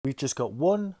We've just got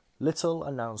one little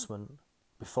announcement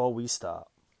before we start.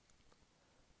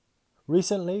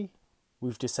 Recently,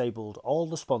 we've disabled all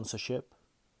the sponsorship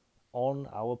on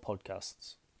our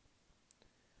podcasts.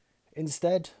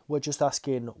 Instead, we're just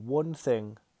asking one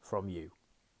thing from you.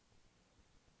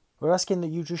 We're asking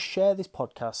that you just share this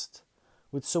podcast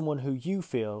with someone who you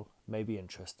feel may be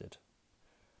interested.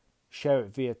 Share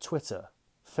it via Twitter,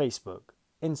 Facebook,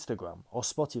 Instagram, or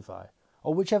Spotify,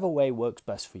 or whichever way works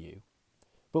best for you.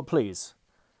 But please,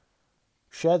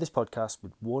 share this podcast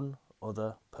with one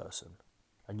other person,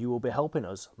 and you will be helping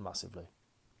us massively.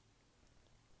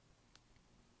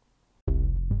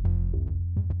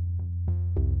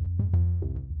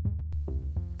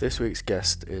 This week's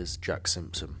guest is Jack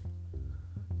Simpson.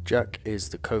 Jack is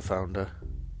the co-founder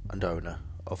and owner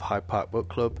of Hyde Park Book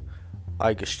Club,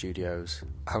 Eiger Studios,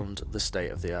 and the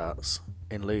State of the Arts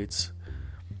in Leeds.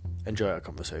 Enjoy our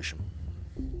conversation.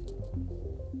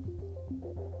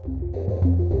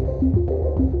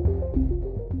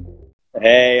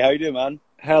 Hey, how you doing, man?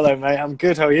 Hello, mate. I'm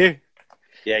good. How are you?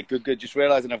 Yeah, good. Just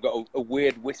realising I've got a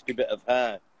weird wispy bit of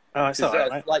hair. Oh, it's all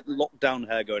right, mate. It's like lockdown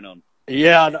hair going on.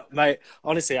 Yeah, mate.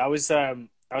 Honestly, I was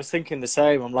thinking the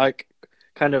same. I'm like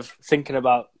kind of thinking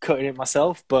about cutting it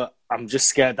myself, but I'm just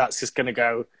scared that's just going to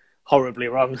go horribly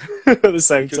wrong at the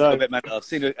same time. A bit mental. I've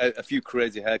seen a few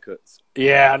crazy haircuts.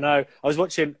 Yeah, I know. I was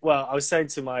watching. Well, I was saying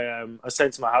to my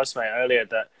housemate earlier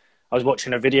that I was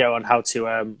watching a video on how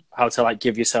to like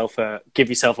give yourself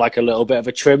like a little bit of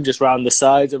a trim just round the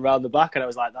sides and round the back, and I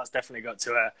was like, that's definitely got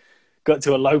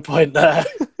to a low point there.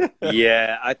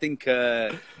 Yeah, I think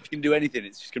if you can do anything,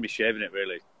 it's just gonna be shaving it,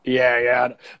 really. Yeah,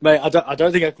 mate. I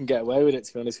don't think I can get away with it,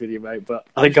 to be honest with you, mate. But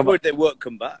I think I'm worried they won't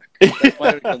come back. That's my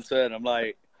only concern. I'm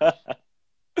like,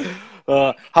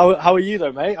 how are you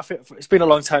though, mate? I think it's been a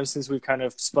long time since we've kind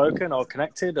of spoken or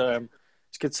connected.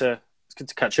 It's good to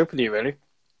catch up with you, really.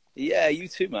 yeah, you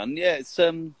too, man. Yeah, it's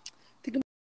I think I'm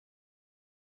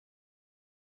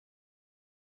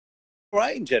all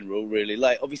right in general, really.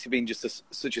 Like, obviously, been just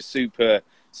such a super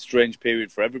strange period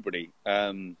for everybody.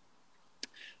 And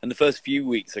the first few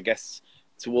weeks, I guess,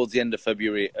 towards the end of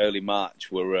February, early March,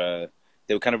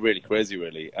 they were kind of really crazy,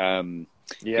 really.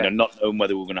 You know, not knowing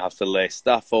whether we were going to have to lay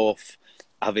staff off,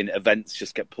 having events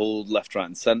just get pulled left, right,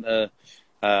 and centre.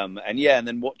 And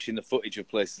then watching the footage of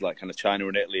places like kind of China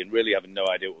and Italy, and really having no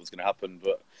idea what was going to happen.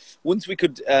 But once we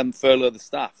could furlough the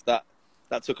staff, that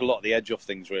took a lot of the edge off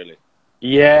things, really.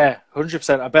 Yeah,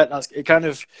 100%. I bet it kind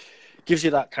of gives you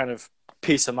that kind of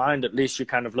peace of mind. At least you're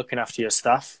kind of looking after your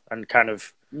staff and kind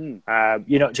of, you know,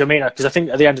 do you know what I mean? Because I think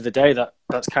at the end of the day,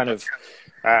 that's kind of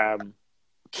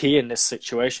key in this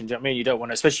situation. Do you know what I mean? You don't want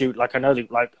to, especially like I know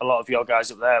that, like a lot of your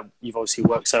guys up there, you've obviously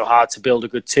worked so hard to build a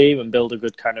good team and build a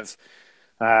good kind of,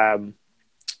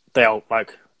 they all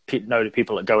like know the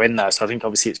people that go in there. So I think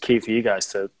obviously it's key for you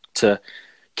guys to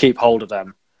keep hold of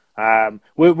them.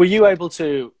 Were you able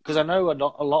to? Because I know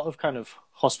a lot of kind of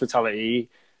hospitality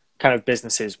kind of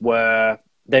businesses where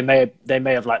they may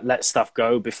have like let stuff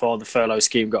go before the furlough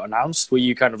scheme got announced. Were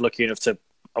you kind of lucky enough to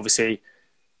obviously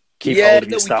keep hold of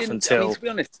your staff until? I mean, to be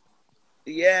honest,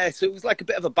 yeah. So it was like a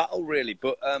bit of a battle, really.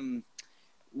 But I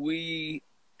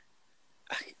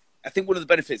think one of the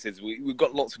benefits is we've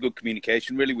got lots of good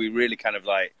communication. Really, we really kind of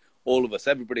like all of us,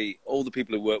 everybody, all the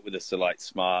people who work with us are like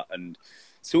smart, and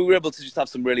so we were able to just have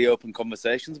some really open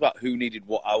conversations about who needed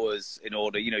what hours in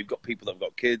order. You know, you've got people that have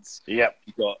got kids, Yep.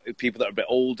 You've got people that are a bit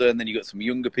older, and then you've got some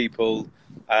younger people,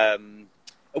 and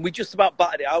we just about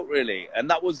batted it out, really. And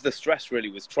that was the stress, really,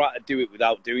 was trying to do it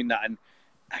without doing that. And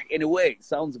in a way, it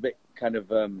sounds a bit kind of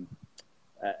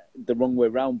the wrong way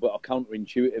around, but or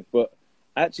counterintuitive. But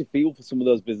I actually feel for some of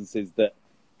those businesses that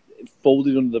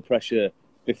folded under the pressure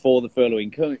before the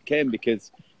furloughing came,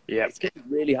 because it's getting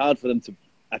really hard for them to,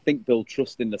 I think, build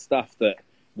trust in the staff that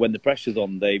when the pressure's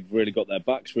on, they've really got their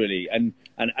backs, really. And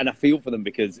I feel for them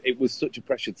because it was such a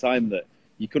pressured time that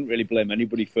you couldn't really blame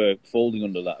anybody for folding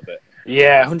under that a bit.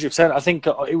 Yeah, 100%. I think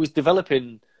it was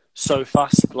developing so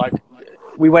fast. Like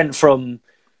we went from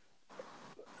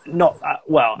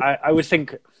I would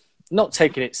think not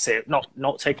taking it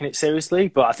seriously,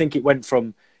 but I think it went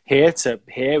from here to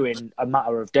here in a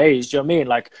matter of days. Do you know what I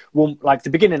mean? Like the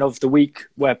beginning of the week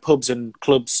where pubs and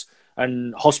clubs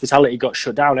and hospitality got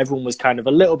shut down, everyone was kind of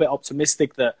a little bit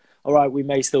optimistic that, all right, we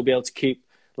may still be able to keep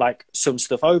like some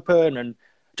stuff open. And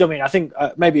do you know what I mean? I think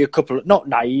maybe a couple, not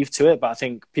naive to it, but I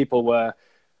think people were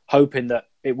hoping that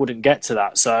it wouldn't get to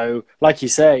that. So like you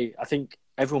say, I think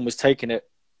everyone was taking it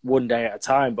one day at a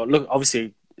time. But look,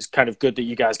 obviously it's kind of good that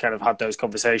you guys kind of had those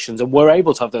conversations and were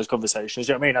able to have those conversations.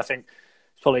 Do you know what I mean? I think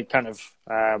it's probably kind of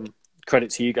credit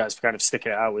to you guys for kind of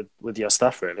sticking it out with your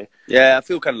staff, really. Yeah, I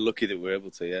feel kind of lucky that we're able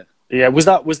to. Yeah. Yeah, was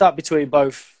that between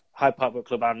both Hyde Park Book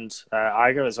Club and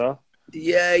Eiger as well?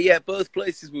 Yeah. Both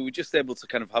places we were just able to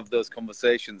kind of have those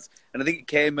conversations, and I think it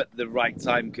came at the right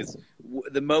time because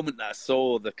the moment that I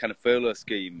saw the kind of furlough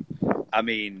scheme, I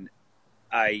mean,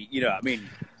 I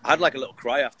had like a little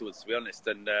cry afterwards, to be honest,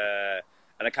 and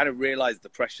I kind of realised the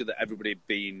pressure that everybody had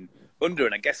been under,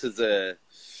 and I guess as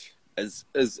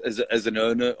an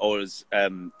owner or as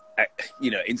in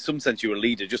some sense you're a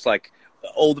leader, just like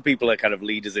all the people are kind of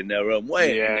leaders in their own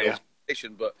way,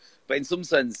 but in some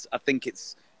sense I think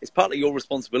it's partly your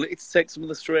responsibility to take some of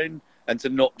the strain and to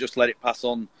not just let it pass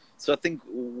on. So I think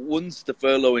once the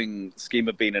furloughing scheme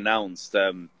had been announced,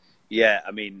 I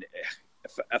mean,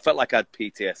 I felt like I had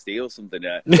PTSD or something.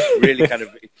 Really kind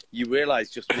of, you realise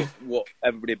just what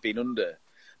everybody had been under.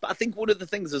 But I think one of the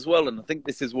things as well, and I think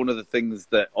this is one of the things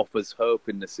that offers hope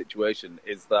in this situation,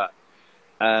 is that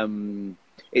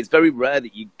it's very rare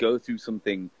that you go through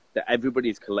something that everybody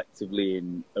is collectively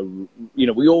in.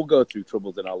 We all go through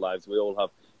troubles in our lives. We all have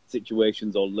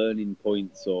situations or learning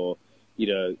points or,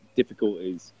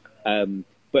 difficulties.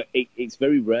 But it's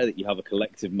very rare that you have a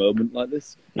collective moment like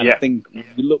this. And I think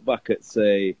you look back at,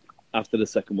 say, after the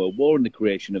Second World War and the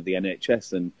creation of the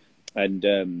NHS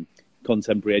and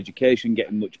contemporary education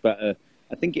getting much better,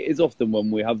 I think it is often when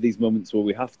we have these moments where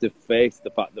we have to face the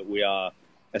fact that we are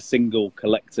a single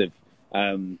collective,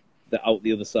 that out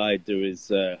the other side there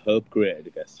is hope created, I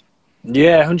guess.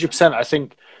 Yeah, 100%. I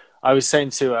think I was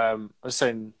saying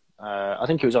I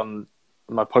think it was on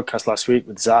my podcast last week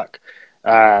with Zach.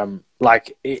 That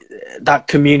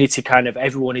community kind of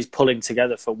everyone is pulling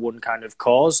together for one kind of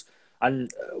cause. And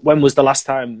when was the last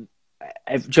time?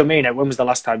 Do you know what I mean? When was the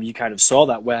last time you kind of saw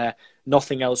that where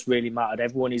nothing else really mattered?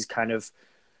 Everyone is kind of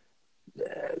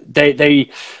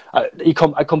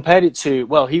I compared it to,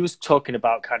 well, he was talking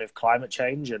about kind of climate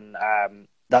change, and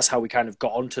that's how we kind of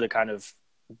got onto the kind of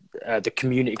the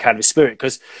community kind of spirit,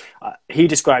 because he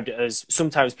described it as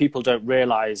sometimes people don't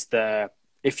realize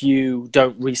if you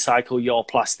don't recycle your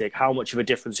plastic, how much of a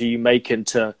difference are you making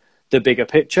to the bigger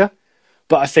picture?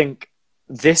 But I think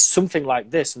something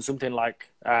like this and something like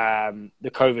the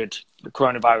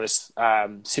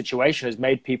coronavirus situation has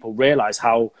made people realize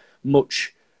how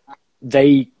much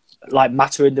they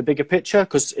matter in the bigger picture.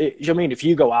 Because you know what I mean, if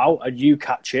you go out and you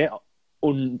catch it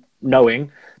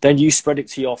unknowing, then you spread it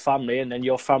to your family, and then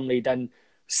your family then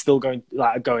still going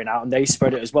out and they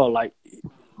spread it as well.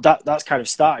 That's kind of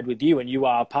started with you, and you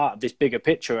are part of this bigger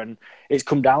picture, and it's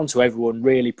come down to everyone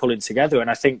really pulling together. And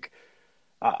I think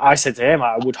I said to him,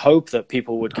 I would hope that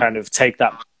people would kind of take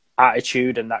that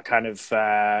attitude and that kind of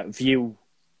view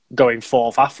going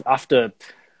forth after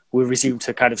we resume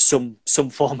to kind of some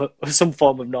form of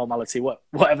normality,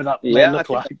 whatever that may look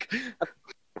like.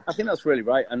 I think that's really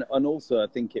right, and also I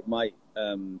think it might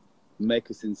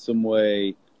make us in some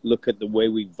way look at the way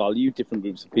we value different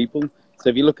groups of people. So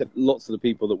if you look at lots of the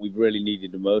people that we've really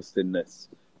needed the most in this,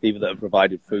 people that have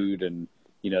provided food and,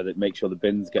 that make sure the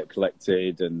bins get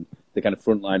collected, and the kind of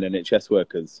frontline NHS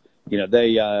workers,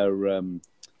 they are,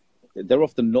 they're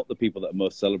often not the people that are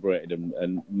most celebrated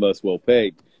and most well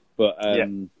paid. But,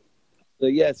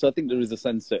 so I think there is a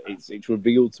sense that it's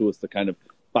revealed to us the kind of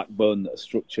backbone that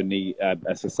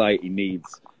a society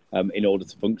needs in order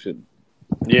to function.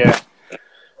 Yeah.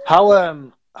 How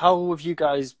have you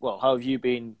guys, how have you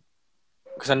been?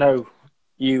 Because I know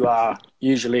you are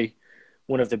usually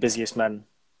one of the busiest men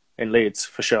in Leeds,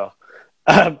 for sure.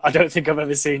 I don't think I've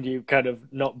ever seen you kind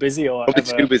of not busy or probably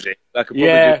too busy. I could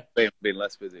probably do being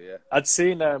less busy. Yeah, I'd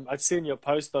seen your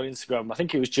post on Instagram. I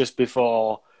think it was just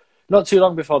before, not too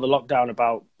long before the lockdown,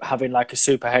 about having like a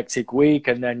super hectic week,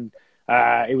 and then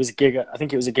it was a gig. I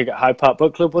think it was a gig at Hyde Park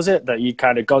Book Club, was it, that you'd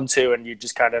kind of gone to, and you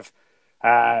just kind of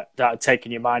that had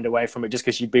taken your mind away from it just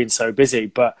because you'd been so busy.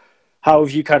 But how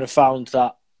have you kind of found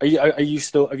that? Have you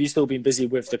still been busy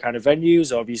with the kind of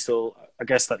venues, or have you still? I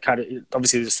guess that kind of,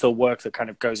 obviously there's still work that kind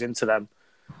of goes into them.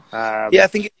 I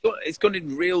think it's gone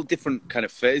in real different kind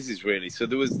of phases, really. So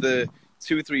there was the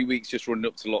 2 or 3 weeks just running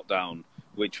up to lockdown,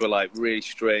 which were like really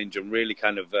strange and really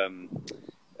kind of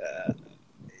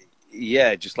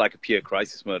just like a pure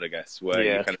crisis mode, I guess,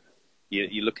 where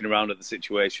you're looking around at the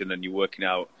situation and you're working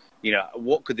out,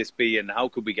 what could this be and how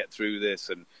could we get through this,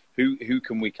 and who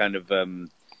can we kind of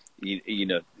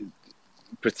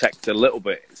protect a little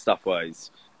bit staff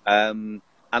wise, and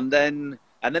then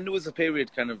there was a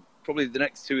period, kind of probably the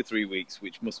next 2 or 3 weeks,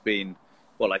 which must have been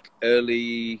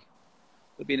early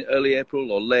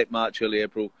April or late March, early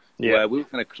April, where we were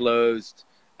kind of closed.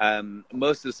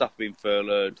 Most of the staff have been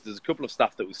furloughed. There's a couple of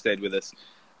staff that stayed with us,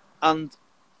 and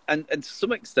to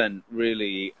some extent,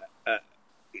 really,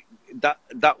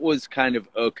 that was kind of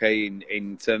okay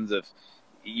in terms of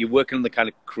you're working on the kind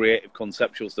of creative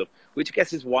conceptual stuff, which I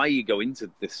guess is why you go into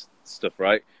this stuff,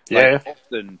 right? Yeah. Like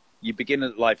often you begin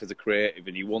life as a creative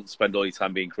and you want to spend all your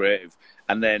time being creative,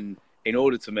 and then in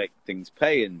order to make things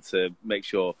pay and to make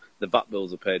sure the VAT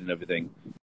bills are paid and everything.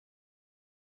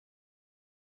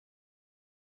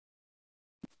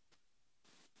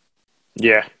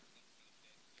 Yeah.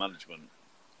 Management.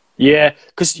 Yeah,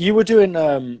 because you were doing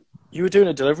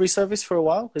a delivery service for a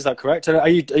while. Is that correct? And are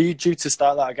you due to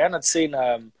start that again? I'd seen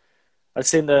the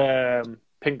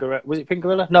Pink Gorilla. Was it Pink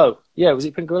Gorilla? No. Yeah, was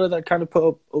it Pink Gorilla that kind of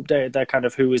updated their kind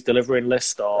of who was delivering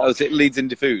list Oh, or is it Leeds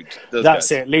Indie Food? Those that's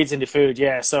guys. it. Leads into food.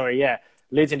 Yeah, sorry. Yeah,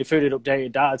 Leads into food had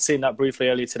updated that. I'd seen that briefly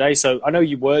earlier today. So I know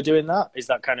you were doing that. Is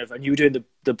that kind of and you were doing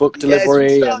the book Yeah, so we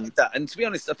delivery started and that, and to be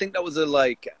honest, I think that was a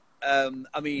like. I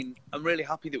mean, I'm really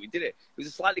happy that we did it. It was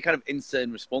a slightly kind of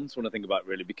insane response when I think about it,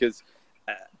 really, because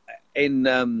uh, I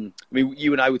mean,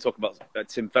 you and I were talking about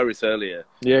Tim Ferriss earlier,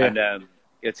 yeah. and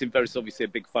yeah, Tim Ferriss is obviously a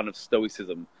big fan of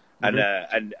Stoicism, and uh,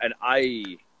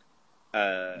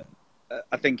 I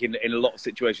think in a lot of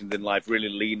situations in life, really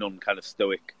lean on kind of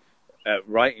Stoic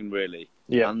writing, really,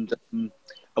 Yeah. and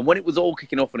when it was all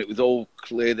kicking off, and it was all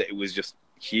clear that it was just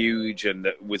huge and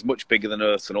that it was much bigger than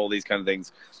us, and all these kind of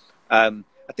things.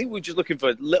 I think we were just looking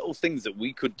for little things that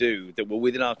we could do that were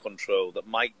within our control that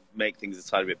might make things a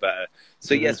tiny bit better.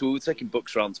 So yes, we were taking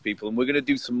books around to people, and we're going to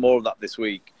do some more of that this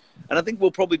week. And I think we'll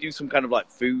probably do some kind of like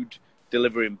food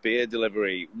delivery and beer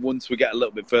delivery once we get a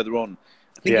little bit further on.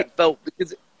 I think it felt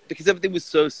because everything was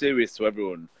so serious to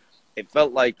everyone, it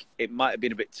felt like it might have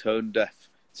been a bit tone deaf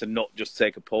to not just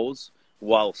take a pause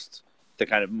whilst the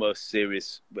kind of most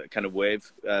serious kind of wave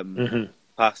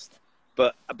passed.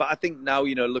 But I think now,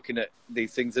 you know, looking at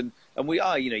these things, and we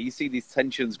are, you know, you see these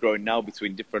tensions growing now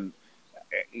between different,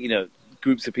 you know,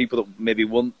 groups of people that maybe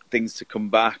want things to come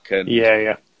back, and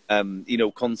you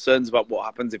know, concerns about what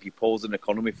happens if you pause an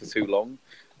economy for too long.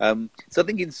 So I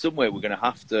think in some way we're going to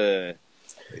have to,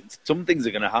 some things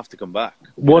are going to have to come back.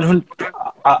 100.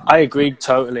 I agree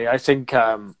totally. I think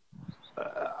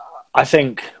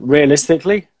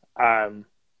realistically,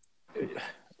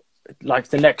 like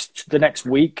the next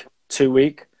week, 2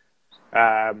 week,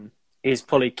 is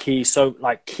probably key. So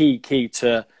like key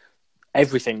to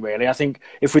everything really. I think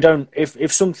if we don't, if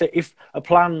a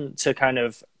plan to kind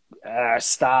of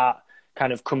start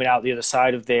kind of coming out the other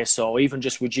side of this, or even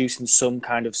just reducing some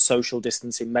kind of social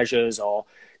distancing measures, or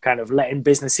kind of letting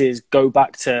businesses go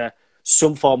back to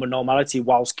some form of normality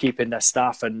whilst keeping their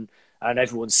staff and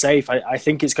everyone safe, I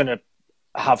think it's going to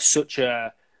have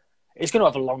it's going to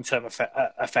have a long-term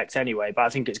effect anyway, but I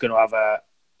think it's going to have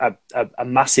a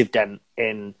massive dent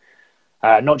in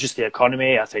not just the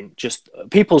economy. I think just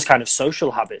people's kind of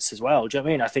social habits as well. Do you know what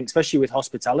I mean? I think especially with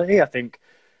hospitality, I think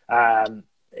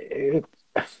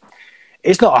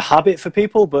it's not a habit for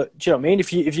people, but do you know what I mean?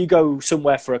 If you go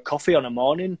somewhere for a coffee on a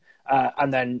morning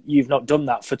and then you've not done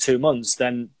that for 2 months,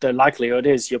 then the likelihood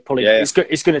is you're probably it's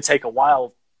going to take a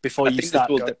while before you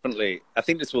start. I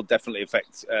think this will definitely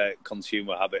affect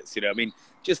consumer habits. You know, I mean,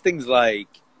 just things like,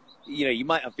 you know, you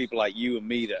might have people like you and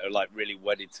me that are like really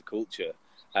wedded to culture.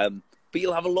 But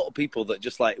you'll have a lot of people that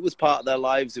just like, it was part of their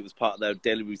lives, it was part of their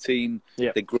daily routine.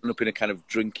 Yeah. They'd grown up in a kind of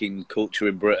drinking culture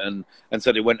in Britain, and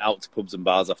so they went out to pubs and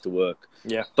bars after work.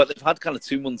 Yeah. But they've had kind of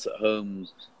 2 months at home,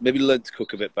 maybe learned to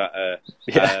cook a bit better.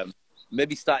 Yeah.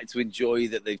 Maybe started to enjoy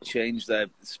that they've changed their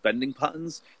spending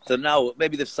patterns. So now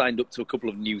maybe they've signed up to a couple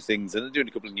of new things, and they're doing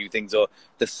a couple of new things, or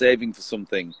they're saving for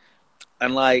something.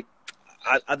 And like,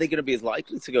 are they going to be as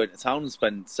likely to go into town and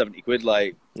spend 70 quid?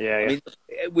 Like, I mean,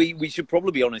 we should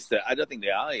probably be honest that I don't think they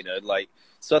are, you know, like,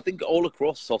 so I think all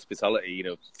across hospitality, you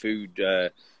know, food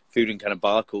and kind of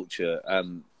bar culture.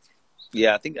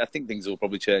 Yeah, I think things will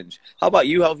probably change. How about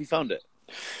you? How have you found it?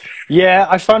 Yeah,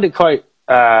 I found it quite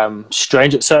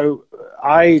strange. So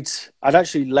I'd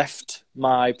actually left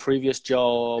my previous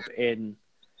job in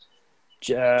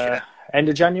end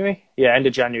of January. Yeah, end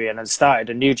of January, and then started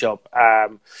a new job,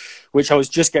 which I was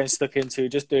just getting stuck into,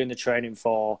 just doing the training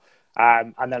for.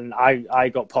 And then I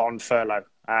got put on furlough.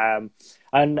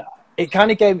 And it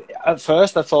kind of gave, at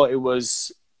first I thought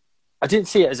I didn't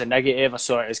see it as a negative. I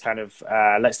saw it as kind of,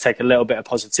 let's take a little bit of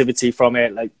positivity from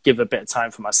it, like give a bit of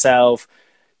time for myself.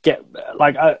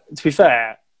 To be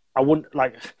fair, I wouldn't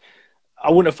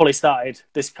have fully started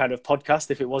this kind of podcast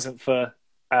if it wasn't for,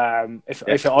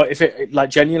 if it like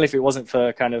genuinely, if it wasn't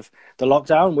for kind of the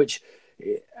lockdown, which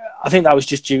I think that was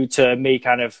just due to me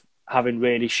kind of having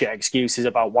really shit excuses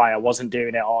about why I wasn't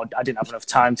doing it, or I didn't have enough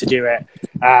time to do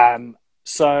it.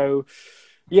 So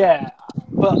yeah,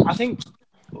 but I think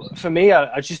for me,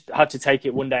 I just had to take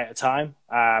it one day at a time.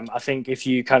 I think if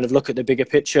you kind of look at the bigger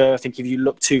picture, I think if you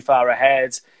look too far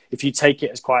ahead, if you take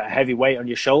it as quite a heavy weight on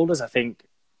your shoulders, I think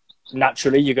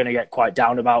naturally you're going to get quite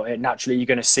down about it. Naturally, you're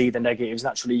going to see the negatives.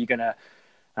 Naturally, you're going to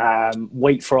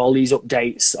wait for all these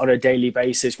updates on a daily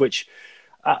basis, which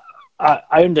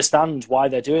I understand why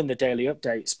they're doing the daily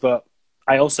updates, but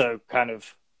I also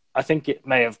I think it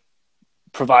may have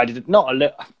provided not a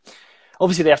little.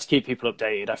 Obviously, they have to keep people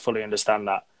updated. I fully understand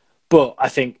that, but I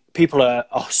think people are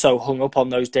so hung up on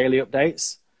those daily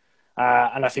updates,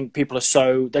 and I think people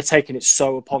are they're taking it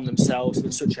so upon themselves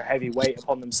and such a heavy weight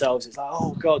upon themselves. It's like,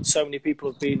 oh God, so many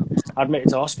people have been admitted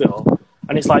to hospital,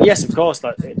 and it's like, yes, of course,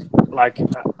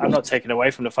 I'm not taking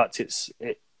away from the fact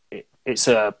it's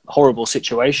a horrible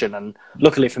situation, and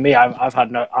luckily for me,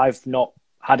 I've not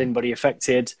had anybody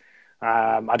affected.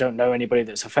 I don't know anybody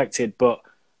that's affected, but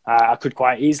I could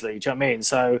quite easily. Do you know what I mean?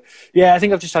 So yeah, I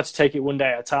think I've just had to take it one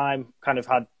day at a time. Kind of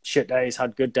had shit days,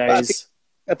 had good days.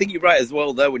 I think you're right as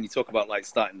well there when you talk about like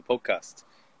starting the podcast.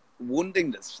 One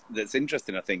thing that's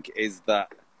interesting, I think, is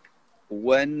that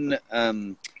when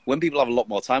people have a lot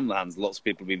more time on their hands, lots of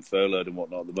people have been furloughed and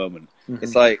whatnot at the moment. Mm-hmm.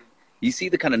 It's like you see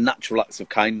the kind of natural acts of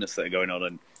kindness that are going on,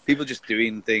 and people just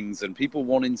doing things, and people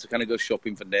wanting to kind of go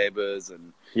shopping for neighbours,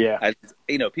 and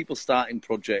people starting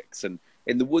projects. And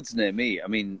in the woods near me, I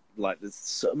mean, like there's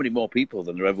so many more people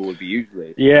than there ever would be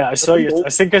usually. Yeah, I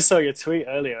think I saw your tweet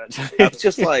earlier. Actually, I was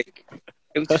just like,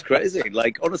 it was just crazy.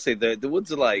 Like honestly, the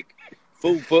woods are like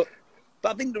full, but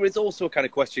I think there is also a kind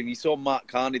of question. You saw Mark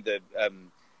Carney, the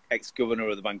ex-governor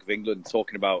of the Bank of England,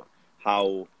 talking about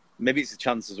how maybe it's a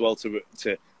chance as well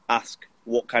to ask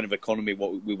what kind of economy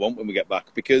what we want when we get back.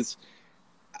 Because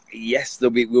yes,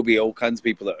 will be all kinds of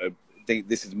people that think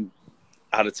this has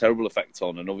had a terrible effect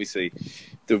on, and obviously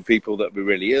there are people that will be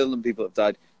really ill and people that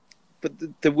have died. But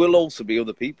there will also be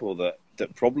other people that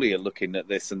probably are looking at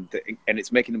this and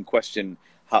it's making them question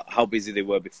how busy they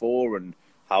were before and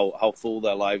how full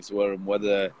their lives were, and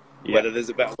whether there's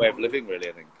a better way of living. Really,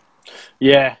 I think.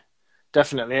 Yeah,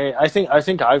 definitely. I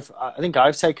think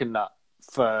I've taken that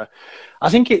for. I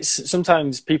think it's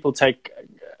sometimes people take.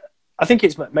 I think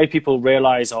it's made people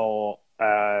realize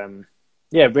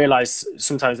realize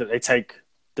sometimes that they take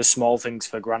the small things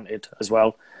for granted as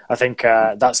well. I think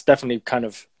that's definitely kind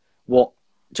of what.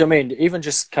 Do you know what I mean? Even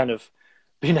just kind of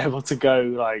being able to go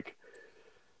like.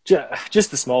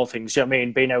 Just the small things, do you know what I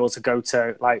mean? Being able to go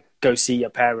see your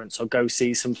parents or go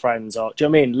see some friends, or do you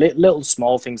know what I mean? Little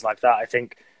small things like that, I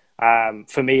think,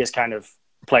 for me has kind of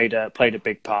played a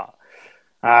big part.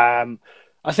 I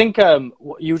think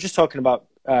you were just talking about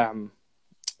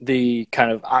the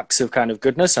kind of acts of kind of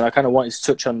goodness, and I kind of wanted to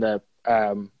touch on the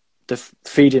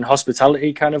feeding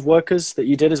hospitality kind of workers that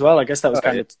you did as well. I guess that was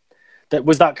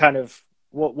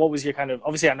what was your kind of,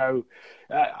 obviously I know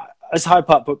as Hyde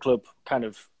Park Book Club kind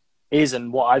of is,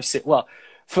 and what I've seen, well,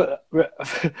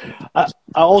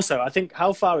 I think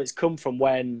how far it's come from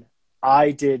when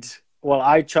I did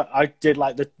like I think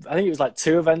it was like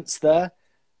 2 events there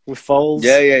with Foles.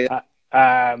 Yeah.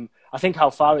 I think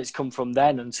how far it's come from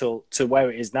then until to where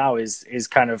it is now is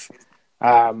kind of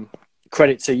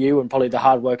credit to you and probably the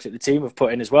hard work that the team have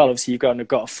put in as well. Obviously, you've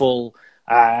got a full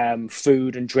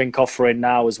food and drink offering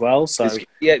now as well. So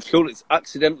it's cool. It's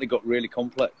accidentally got really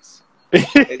complex.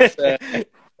 It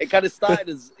kind of started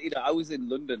as I was in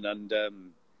London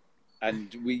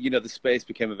and we the space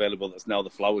became available. That's now the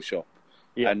Flower Shop,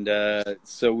 and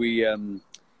so we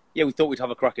thought we'd have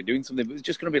a crack at doing something, but it was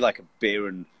just going to be like a beer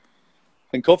and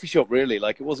coffee shop really.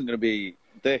 Like it wasn't going to be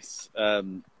this. So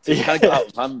it kind of got out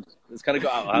of hand. It's kind of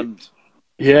got out of hand.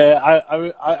 Yeah,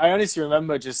 I honestly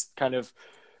remember just kind of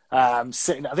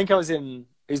sitting. I think it was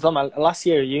on my last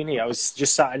year of uni. I was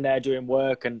just sat in there doing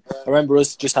work, and I remember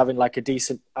us just having like a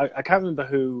decent. I can't remember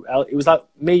who else. It was like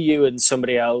me, you, and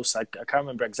somebody else. I can't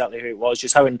remember exactly who it was.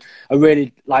 Just having a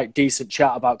really like decent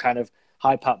chat about kind of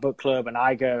Hyde Park Book Club and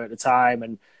Iger at the time,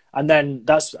 and then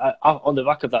that's on the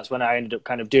back of that's when I ended up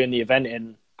kind of doing the event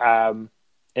in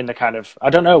the kind of, I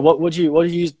don't know, what do you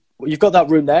use? You've got that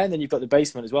room there, and then you've got the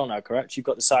basement as well now, correct? You've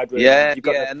got the side room.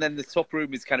 And then the top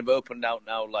room is kind of opened out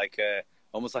now, like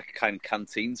almost like a kind of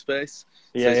canteen space.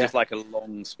 So it's just like a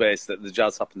long space that the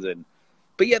jazz happens in.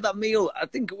 But yeah, that meal, I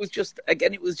think it was just it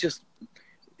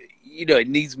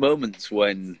needs moments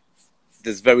when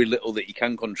there's very little that you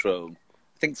can control.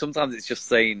 I think sometimes it's just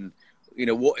saying,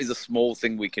 what is a small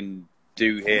thing we can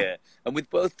do here? And with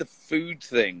both the food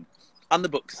thing and the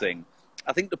books thing,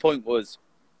 I think the point was,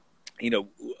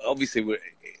 obviously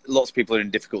lots of people are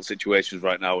in difficult situations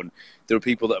right now, and there are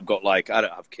people that have got I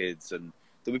don't have kids, and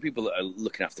there'll be people that are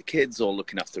looking after kids or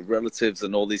looking after relatives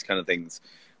and all these kind of things.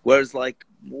 Whereas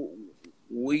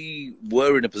we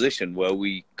were in a position where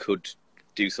we could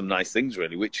do some nice things,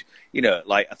 really, which, you know,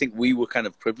 like, I think we were kind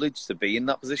of privileged to be in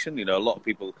that position. You know, a lot of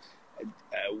people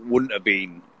wouldn't have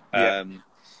been. Yeah.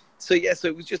 So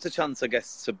it was just a chance, I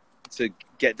guess, to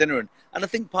get dinner. And I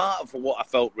think part of what I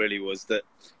felt really was that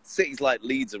cities like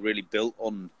Leeds are really built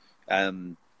on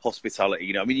hospitality.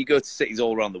 You know, I mean, you go to cities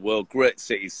all around the world, great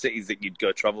cities that you'd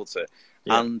go travel to,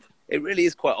 and it really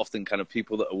is quite often kind of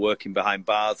people that are working behind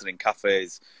bars and in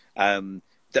cafes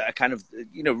that are kind of,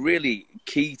 you know, really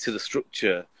key to the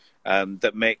structure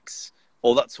that makes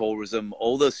all that tourism,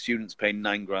 all those students paying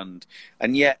 $9,000,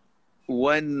 and yet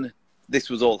when this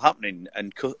was all happening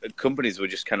and companies were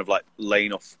just kind of like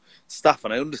laying off staff,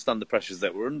 and I understand the pressures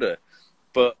that we're under,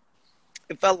 but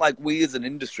it felt like we as an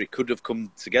industry could have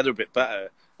come together a bit better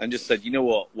and just said, you know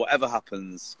what, whatever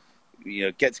happens, you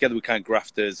know, get together with kind of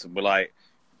grafters, and we're like,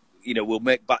 you know, we'll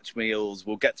make batch meals,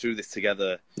 we'll get through this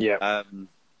together. Yeah. And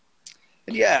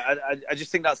yeah, I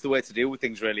just think that's the way to deal with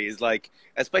things, really, is like,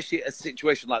 especially a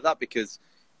situation like that, because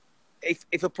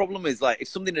if a problem is like, if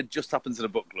something that just happens in a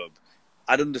book club,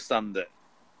 I'd understand that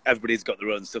everybody's got their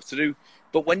own stuff to do.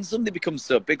 But when something becomes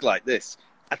so big like this,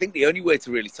 I think the only way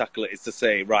to really tackle it is to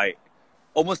say, right,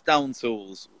 almost down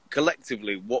tools,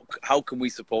 collectively, how can we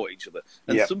support each other?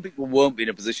 And some people won't be in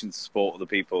a position to support other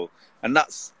people. And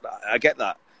I get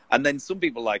that. And then some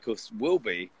people like us will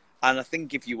be. And I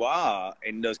think if you are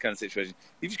in those kind of situations,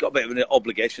 you've just got a bit of an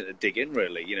obligation to dig in,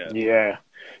 really, you know? Yeah.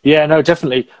 Yeah, no,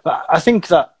 definitely. But I think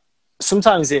that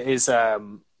sometimes it is, I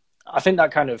think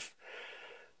that kind of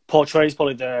portrays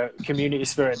probably the community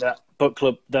spirit that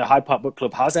the Hyde Park Book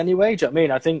Club has anyway. Do you know what I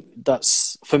mean? I think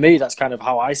that's, for me, that's kind of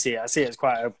how I see it. I see it as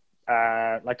quite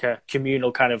like a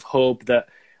communal kind of hub that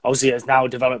obviously has now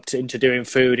developed into doing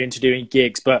food, into doing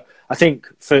gigs. But I think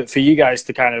for you guys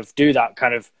to kind of do that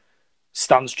kind of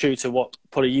stands true to what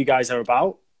probably you guys are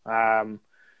about. And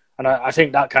I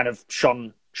think that kind of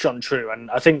shone true.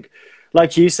 And I think,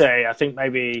 like you say, I think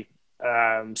maybe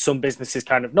some businesses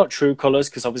kind of, not true colours,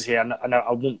 because obviously I know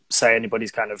I won't say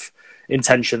anybody's kind of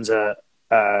intentions are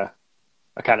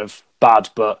kind of bad,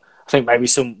 but I think maybe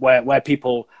some where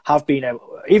people have been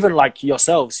able, even like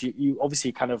yourselves, you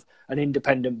obviously kind of an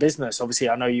independent business. Obviously,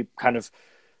 I know you kind of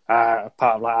part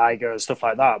of like Iger and stuff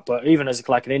like that, but even as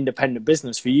like an independent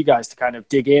business, for you guys to kind of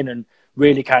dig in and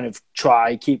really kind of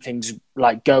try keep things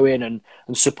like going and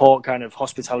support kind of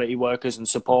hospitality workers and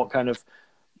support kind of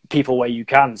people where you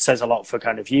can, says a lot for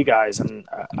kind of you guys. And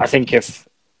I think if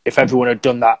everyone had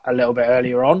done that a little bit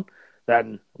earlier on,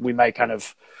 then we may kind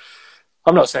of,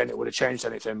 I'm not saying it would have changed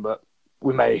anything, but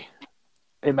it may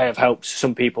have helped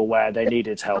some people where they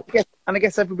needed help. And I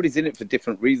guess everybody's in it for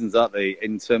different reasons, aren't they?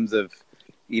 In terms of,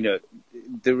 you know,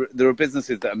 there are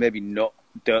businesses that are maybe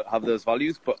don't have those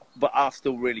values, but are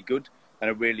still really good and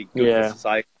are really good for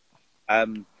society.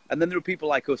 And then there are people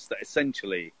like us that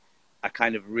essentially are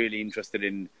kind of really interested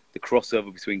in the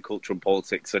crossover between culture and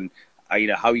politics, and you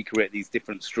know, how you create these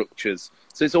different structures.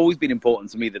 So it's always been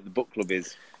important to me that the book club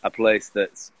is a place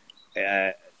that's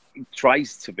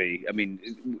tries to be, I mean,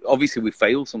 obviously we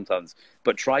fail sometimes,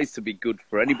 but tries to be good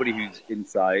for anybody who's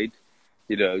inside,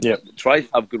 you know, tries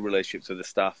to have good relationships with the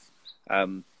staff,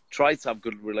 tries to have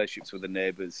good relationships with the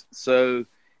neighbours. So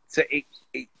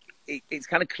it's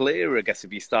kind of clear, I guess,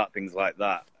 if you start things like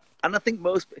that. And I think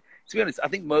to be honest, I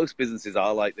think most businesses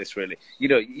are like this, really. You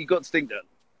know, you got to think that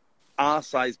our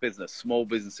size business, small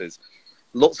businesses,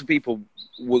 lots of people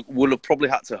will have probably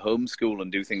had to homeschool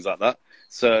and do things like that.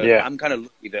 So I'm kind of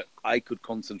lucky that I could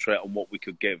concentrate on what we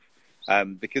could give.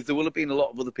 Because there will have been a lot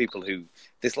of other people who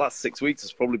this last 6 weeks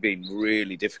has probably been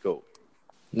really difficult.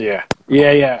 Yeah.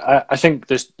 I think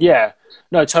there's,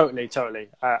 no, totally.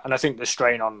 And I think the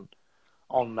strain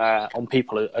on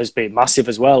people has been massive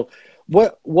as well.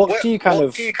 What do you kind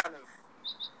of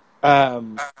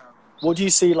what do you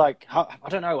see, like,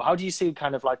 how do you see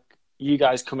kind of like you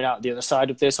guys coming out the other side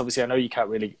of this? Obviously, I know you can't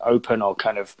really open or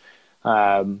kind of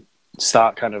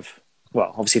start kind of, well,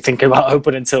 obviously thinking about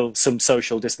open until some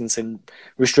social distancing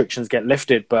restrictions get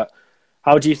lifted. But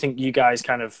how do you think you guys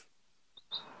kind of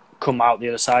come out the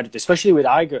other side of this, especially with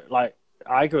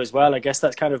Iger as well? I guess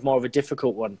that's kind of more of a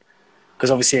difficult one,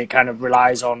 because obviously it kind of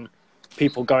relies on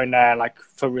people going there like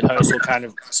for rehearsal kind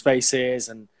of spaces,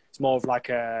 and it's more of like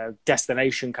a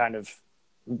destination kind of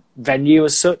venue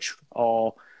as such,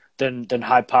 or than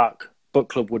Hyde Park Book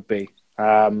Club would be.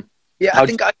 I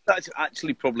think that's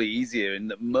actually probably easier, in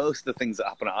that most of the things that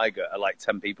happen at Iger are like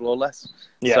 10 people or less.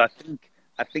 Yeah. So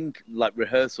I think like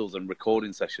rehearsals and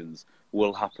recording sessions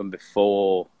will happen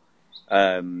before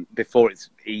it's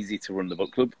easy to run the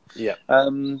book club. Yeah.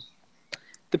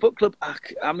 The book club,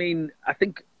 I mean, I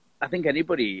think I think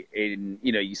anybody in,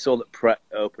 you saw that Pret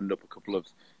opened up a couple of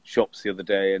shops the other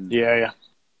day, and Yeah,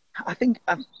 I think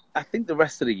the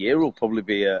rest of the year will probably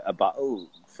be a battle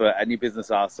for any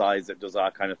business our size that does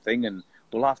our kind of thing, and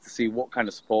we'll have to see what kind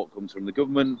of support comes from the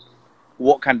government,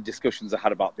 what kind of discussions are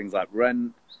had about things like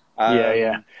rent.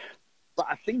 yeah. But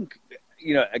I think,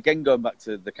 again, going back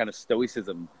to the kind of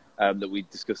stoicism that we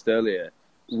discussed earlier,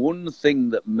 one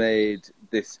thing that made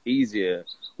this easier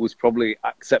was probably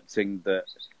accepting that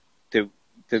that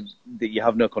you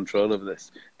have no control over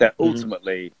this. That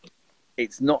ultimately,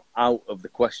 it's not out of the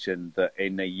question that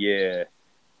in a year,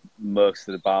 most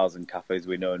of the bars and cafes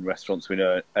we know and restaurants we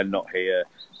know are not here,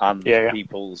 and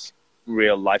people's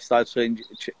real lifestyle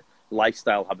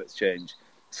habits change.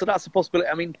 So that's a possibility.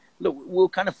 I mean, look, we'll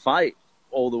kind of fight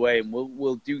all the way, and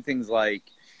we'll do things like,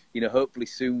 hopefully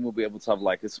soon we'll be able to have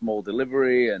like a small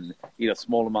delivery and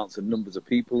small amounts of numbers of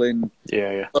people in.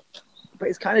 Yeah. But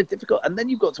it's kind of difficult, and then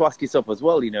you've got to ask yourself as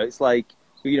well. It's like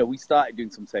we started doing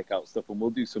some takeout stuff, and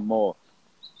we'll do some more.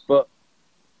 But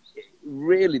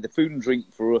really, the food and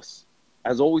drink for us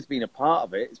has always been a part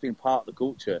of it. It's been part of the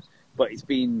culture, but it's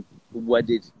been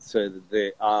wedded to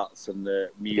the arts and the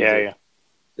music,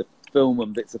 the film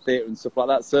and bits of theatre and stuff like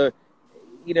that. So,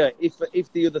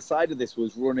 if the other side of this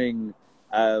was running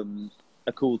a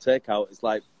cool takeout, it's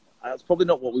like that's probably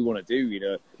not what we want to do.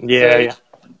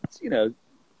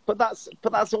 But that's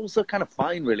also kind of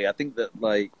fine, really. I think that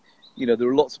there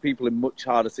are lots of people in much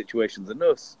harder situations than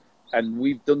us. And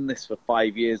we've done this for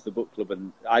 5 years, the book club,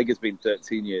 and Iger's been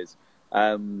 13 years.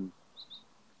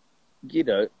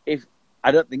 If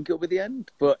I don't think it'll be the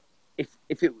end, but if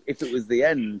it was the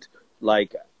end, I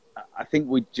think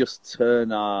we'd just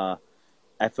turn our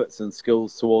efforts and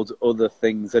skills towards other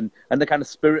things, and the kind of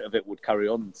spirit of it would carry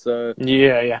on. So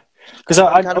because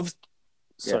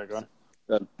sorry, go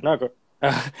on. No, go.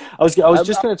 I was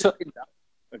just going to.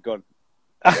 Go on.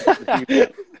 I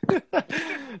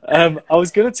was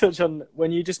going to touch on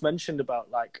when you just mentioned about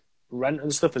rent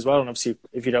and stuff as well, and obviously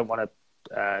if you don't want to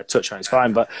touch on it, it's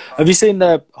fine. But have you seen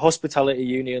the hospitality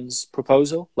union's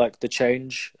proposal, the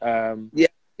change? Yeah, I've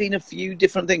seen a few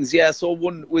different things. Yeah, I saw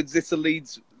one. Was this a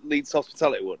Leeds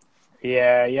hospitality one?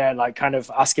 Yeah, kind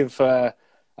of asking for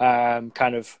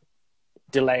kind of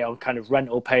delay on kind of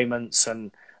rental payments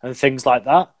and things like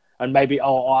that. And maybe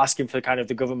or asking for kind of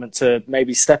the government to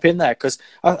maybe step in there, because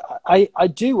I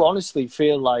do honestly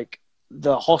feel like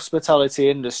the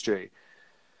hospitality industry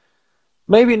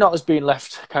maybe not has been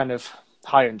left kind of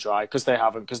high and dry, because they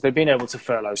haven't, because they've been able to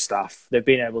furlough staff, they've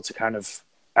been able to kind of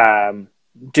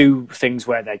do things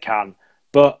where they can,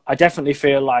 but I definitely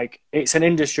feel like it's an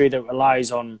industry that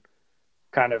relies on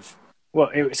it's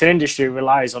an industry that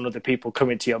relies on other people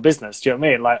coming to your business. Do you know what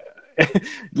I mean?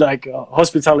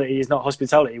 Hospitality is not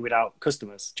hospitality without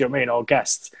customers. Do you know what I mean? Or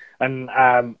guests. And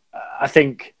I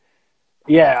think,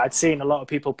 I'd seen a lot of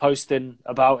people posting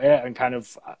about it and kind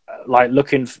of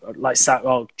looking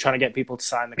trying to get people to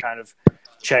sign the kind of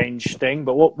change thing.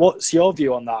 But what's your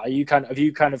view on that? Have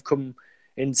you kind of come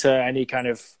into any kind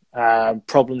of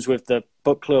problems with the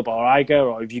book club or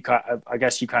Iger, or have you I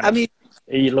guess you kind of, are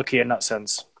you lucky in that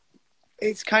sense?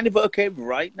 It's kind of okay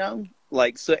right now.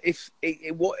 So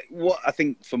what I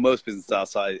think for most businesses our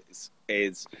size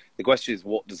is the question is,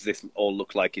 what does this all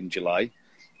look like in July?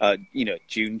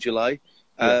 June, July.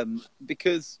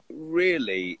 Because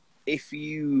really, if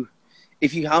you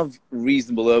have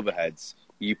reasonable overheads,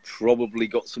 you probably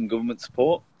got some government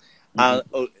support.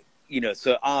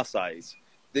 So our size,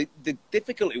 the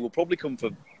difficulty will probably come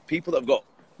for people that have got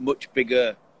much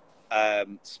bigger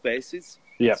spaces.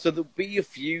 Yeah. So there'll be a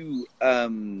few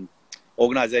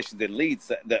organisations in Leeds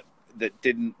that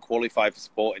didn't qualify for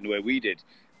support in the way we did,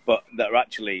 but that are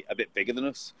actually a bit bigger than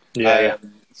us.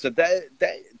 So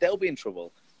they'll be in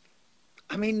trouble.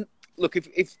 I mean, look,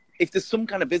 if there's some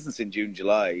kind of business in June,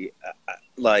 July,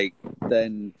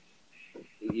 then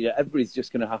everybody's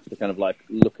just going to have to kind of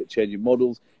look at changing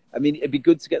models. I mean, it'd be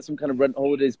good to get some kind of rent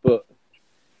holidays, but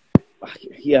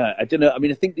I don't know. I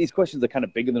mean, I think these questions are kind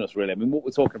of bigger than us, really. I mean, what we're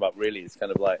talking about really is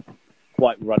kind of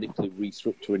quite radically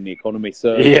restructuring the economy.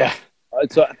 So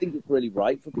so I think it's really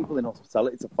right for people in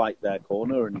hospitality to fight their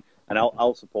corner, and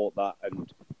I'll support that,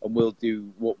 and we'll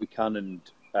do what we can. And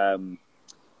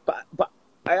but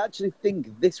I actually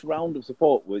think this round of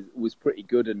support was pretty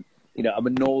good. And I'm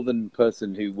a northern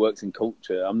person who works in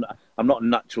culture. I'm not a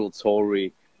natural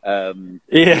Tory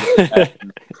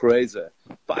praiser,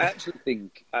 but I actually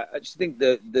think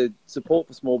the support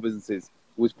for small businesses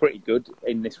was pretty good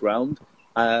in this round.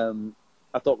 I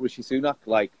thought Rishi Sunak,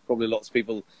 probably lots of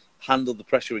people, handled the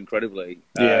pressure incredibly.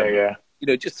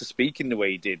 Just to speak in the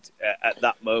way he did at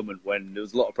that moment when there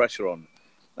was a lot of pressure on.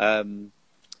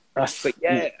 But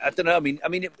yeah, I don't know.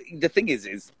 The thing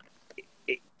is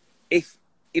if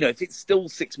if it's still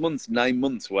 6 months, 9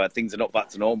 months where things are not back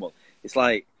to normal, it's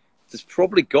like there's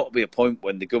probably got to be a point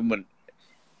when the government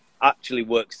actually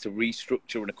works to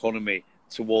restructure an economy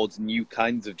towards new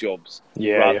kinds of jobs.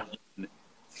 Yeah.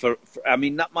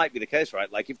 Than that might be the case,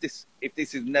 right? Like if this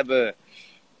is never,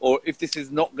 or if this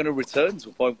is not going to return to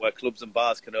a point where clubs and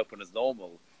bars can open as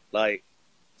normal, like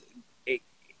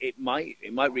it might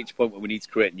reach a point where we need to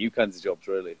create new kinds of jobs,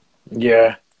 really.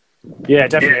 Yeah,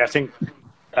 definitely. I think,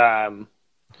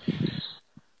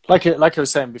 like I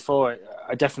was saying before,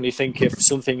 I definitely think if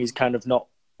something is kind of not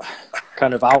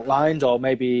kind of outlined, or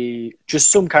maybe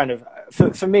just some kind of,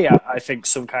 for me, I think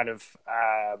some kind of,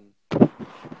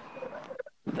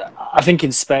 I think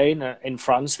in Spain, in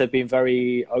France, they've been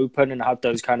very open and had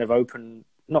those kind of open,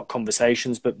 not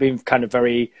conversations, but being kind of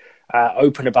very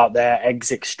open about their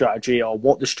exit strategy, or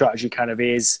what the strategy kind of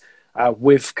is,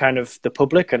 with kind of the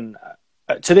public. And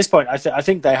to this point, I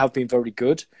think they have been very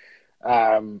good,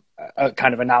 kind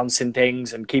of announcing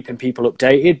things and keeping people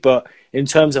updated. But in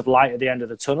terms of light at the end of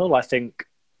the tunnel, I think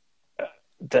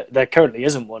that there currently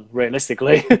isn't one,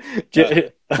 realistically.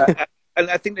 And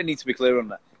I think they need to be clear on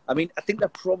that. I think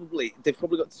they've probably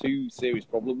got two serious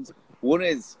problems. One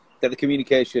is that the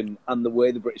communication and the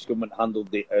way the British government handled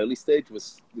the early stage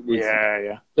was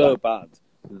so bad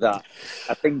that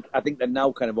I think they're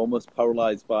now kind of almost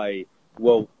paralysed by,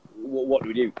 well, what do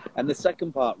we do? And the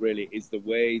second part really is the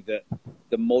way that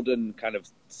the modern kind of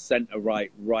centre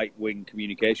right wing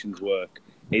communications work,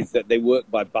 is that they work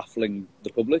by baffling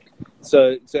the public.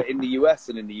 So in the US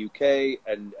and in the UK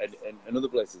and other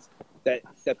places,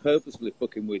 they're purposefully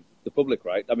fucking with the public,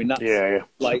 right? That's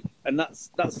like, and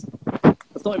that's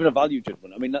not even a value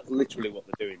judgment. That's literally what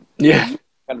they're doing. Yeah.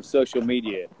 Kind of social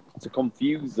media to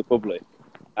confuse the public,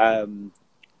 in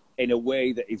a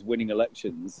way that is winning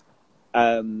elections,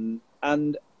 and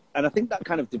I think that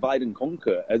kind of divide and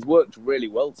conquer has worked really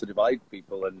well to divide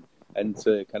people and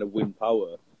to kind of win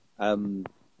power.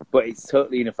 But it's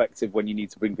totally ineffective when you need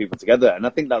to bring people together. And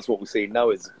I think that's what we're seeing now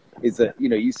is that,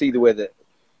 you see the way that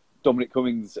Dominic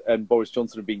Cummings and Boris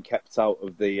Johnson have been kept out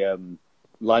of the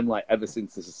limelight ever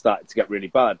since this has started to get really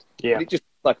bad. Yeah. And it just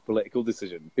feels like a political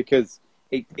decision, because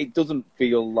it doesn't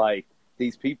feel like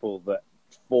these people that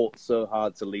fought so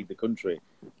hard to lead the country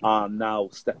are now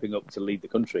stepping up to lead the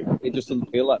country. It just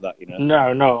doesn't feel like that,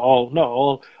 No, not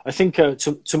all. I think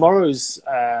tomorrow's,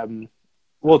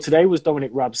 today was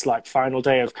Dominic Raab's like final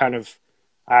day of kind of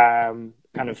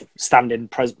standing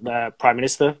prime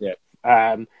minister.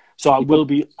 Yeah. So I'll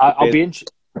be interested.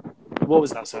 What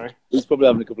was that? Sorry. He's probably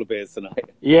having a couple of beers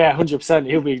tonight. Yeah,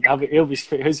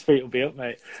 100%. His feet will be up,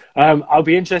 mate. I'll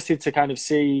be interested to kind of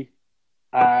see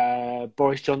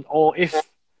Boris Johnson, or if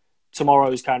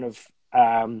tomorrow's kind of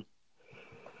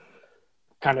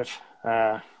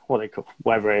what they call,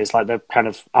 whatever it is, like the kind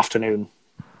of afternoon.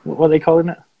 What are they calling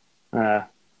it?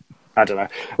 I don't know.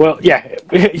 Well, yeah.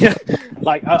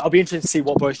 Like, I'll be interested to see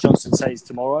what Boris Johnson says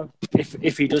tomorrow.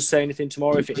 If he does say anything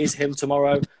tomorrow, if it is him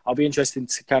tomorrow, I'll be interested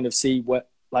to kind of see what,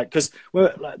 like, because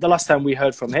the last time we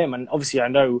heard from him, and obviously I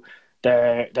know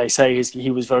they say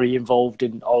he was very involved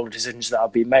in all the decisions that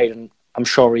have been made, and I'm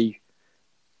sure he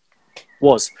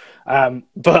was.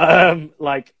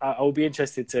 Like, I'll be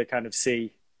interested to kind of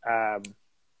see kind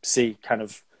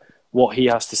of what he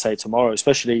has to say tomorrow,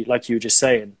 especially like you were just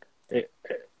saying.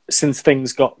 Since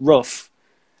things got rough,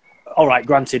 all right,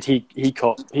 granted, he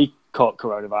caught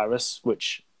coronavirus,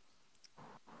 which,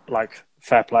 like,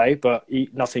 fair play, but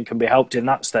nothing can be helped in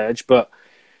that stage. But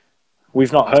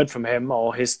we've not heard from him,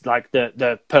 or his, like,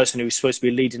 the person who's supposed to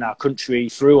be leading our country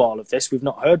through all of this. We've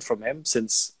not heard from him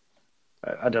since,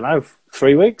 I don't know,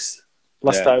 3 weeks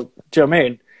last time. Do you know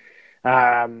what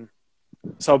I mean?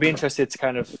 So I'll be interested to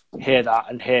kind of hear that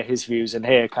and hear his views and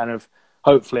hear kind of,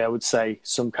 hopefully, I would say,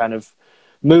 some kind of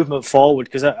movement forward,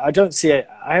 because I don't see it.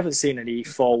 I haven't seen any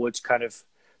forward kind of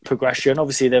progression.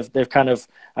 Obviously, they've kind of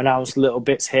announced little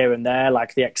bits here and there,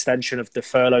 like the extension of the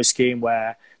furlough scheme,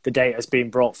 where the date has been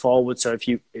brought forward. So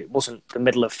it wasn't the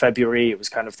middle of February, it was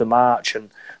kind of the March, and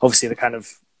obviously the kind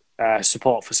of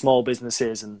support for small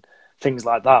businesses and things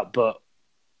like that. But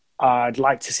I'd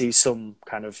like to see some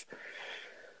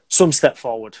step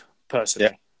forward,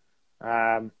 personally.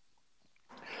 Yeah.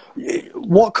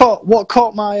 What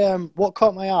caught my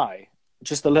eye,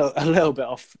 just a little bit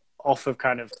off of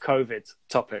kind of COVID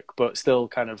topic, but still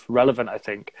kind of relevant, I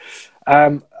think.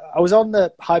 I was on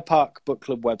the Hyde Park Book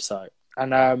Club website,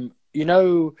 and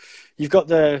you've got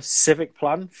the civic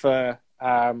plan for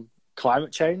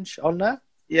climate change on there.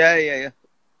 Yeah.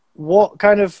 What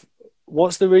kind of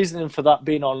what's the reasoning for that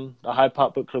being on the Hyde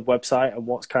Park Book Club website, and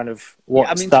Yeah, I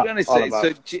what's mean, to be that honest, all so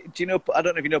about? do you know? I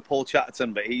don't know if you know Paul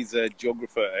Chatterton, but he's a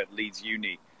geographer at Leeds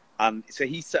Uni, and so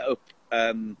he set up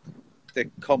the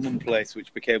Commonplace,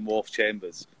 which became Wharf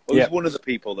Chambers. Well, Yeah. he's one of the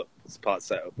people that was part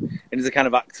set up, and he's a kind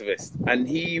of activist, and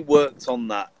he worked on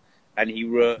that, and he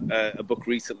wrote a book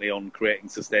recently on creating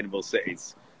sustainable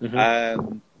cities. Hmm.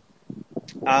 Um,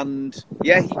 and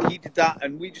yeah, he did that,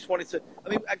 and we just wanted to. I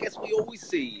mean, I guess we always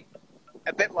see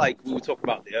a bit like we were talking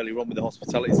about earlier on with the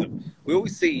hospitality stuff. We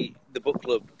always see the book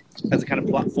club as a kind of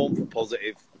platform for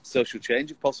positive social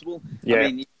change, if possible. I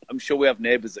Yeah. mean, I'm sure we have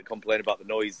neighbours that complain about the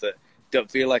noise that don't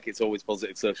feel like it's always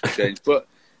positive social change, but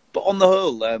on the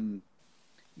whole,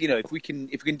 you know, if we can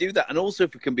do that, and also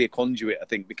if we can be a conduit, I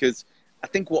think, because I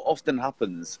think what often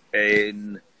happens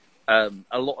in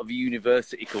a lot of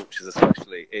university cultures,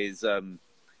 especially, is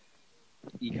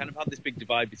you kind of have this big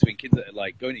divide between kids that are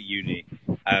like going to uni,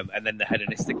 and then they're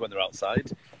hedonistic when they're outside,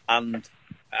 and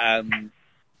um,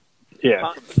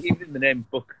 Yeah. even in the name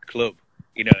book club,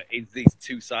 you know, it's these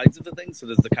two sides of the thing. So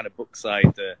there's the kind of book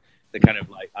side, the kind of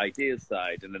like ideas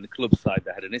side, and then the club side,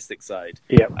 the hedonistic side.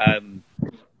 Yeah. Um,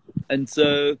 and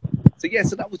so yeah,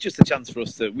 so that was just a chance for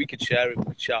us we could share it, we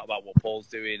could chat about what Paul's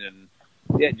doing, and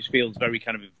yeah, it just feels very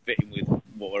kind of fitting with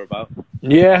what we're about.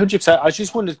 Yeah, 100%. I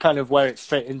just wondered kind of where it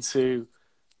fit into.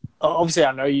 Obviously,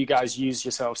 I know you guys use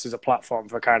yourselves as a platform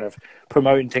for kind of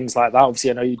promoting things like that. Obviously,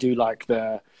 I know you do like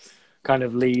the kind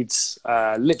of Leeds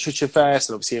Literature Fest,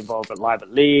 and obviously involved at Live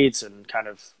at Leeds and kind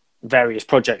of various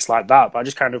projects like that. But I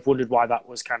just kind of wondered why that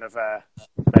was kind of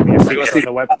maybe a Do you want feature to on see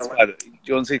the web. cats, do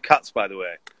you want to see cats, by the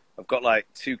way? I've got like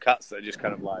two cats that are just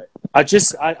kind of like,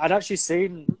 I'd actually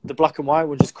seen the black and white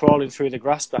one just crawling through the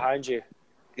grass behind you.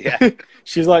 yeah.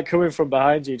 She's like coming from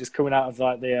behind you, just coming out of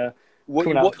like the What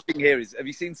coming you're out. watching here is, have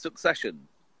you seen Succession?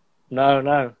 No,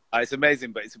 no. It's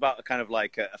amazing, but it's about a kind of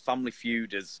like a family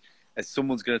feud as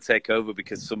someone's going to take over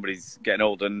because somebody's getting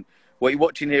old. And what you're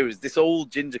watching here is this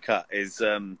old ginger cat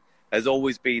has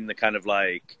always been the kind of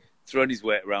like thrown his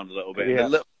weight around a little bit, and the Yeah,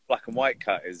 little black and white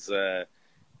cat is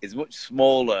much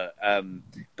smaller.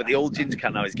 But the old ginger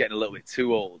cat now is getting a little bit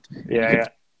too old, and you can yeah,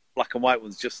 black and white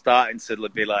one's just starting to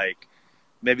be like,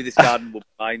 maybe this garden will be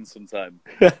mine sometime.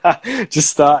 yeah.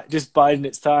 Just biding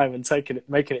its time and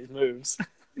making its moves.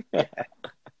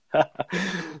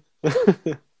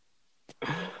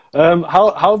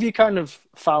 How have you kind of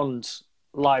found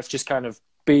life just kind of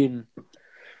being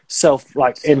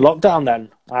like in lockdown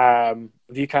then?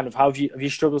 Have you kind of have you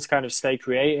struggled to kind of stay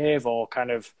creative, or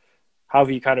kind of how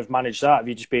have you kind of managed that? Have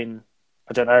you just been,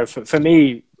 I don't know, for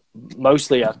me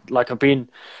mostly I've been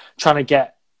trying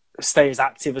to stay as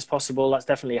active as possible. That's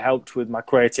definitely helped with my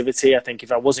creativity. I think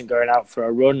if I wasn't going out for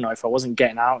a run, or if I wasn't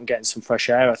getting out and getting some fresh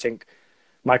air, I think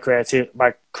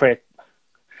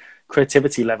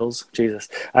creativity levels, Jesus,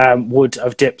 would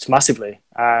have dipped massively.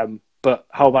 But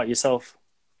how about yourself?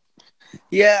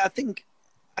 Yeah, I think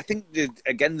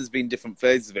again, there's been different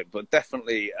phases of it, but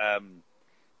definitely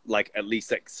like at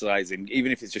least exercising,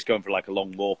 even if it's just going for like a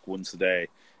long walk once a day.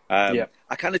 Yeah,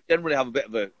 I kind of generally have a bit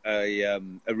of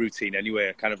a routine anyway.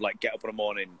 I kind of like get up in the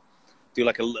morning, do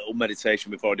like a little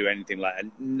meditation before I do anything. Like I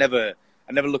never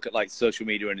look at like social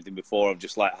media or anything before. I've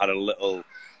just like had a little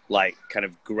like kind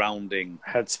of grounding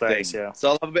headspace. thing. Yeah,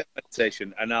 So I'll have a bit of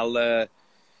meditation, and I'll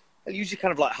usually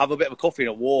kind of like have a bit of a coffee and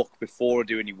a walk before I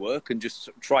do any work, and just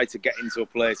try to get into a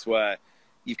place where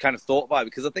you've kind of thought about it.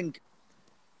 Because I think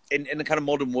in the kind of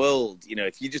modern world, you know,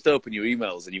 if you just open your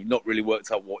emails and you've not really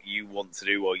worked out what you want to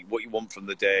do or what you want from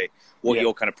the day, what yeah,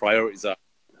 your kind of priorities are,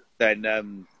 then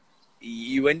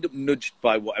you end up nudged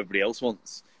by what everybody else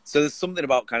wants. So there's something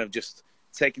about kind of just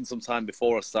taking some time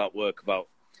before I start work about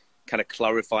kind of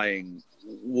clarifying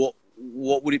what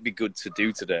would it be good to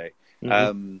do today.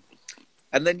 mm-hmm.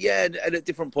 And then yeah, and at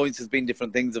different points there's been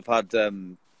different things. I've had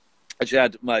actually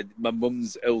had my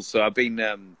mum's ill, so I've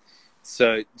been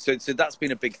so that's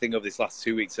been a big thing over this last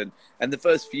 2 weeks, and the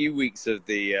first few weeks of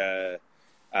the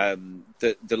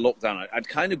lockdown, I'd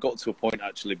kind of got to a point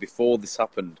actually before this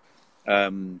happened,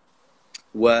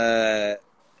 where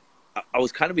I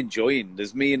was kind of enjoying.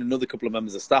 There's me and another couple of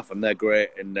members of staff, and they're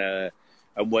great, and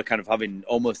we're kind of having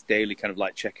almost daily kind of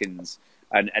like check-ins,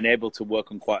 and able to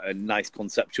work on quite a nice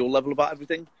conceptual level about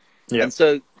everything. Yeah, And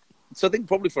so I think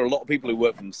probably for a lot of people who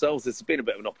work for themselves, this has been a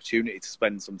bit of an opportunity to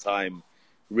spend some time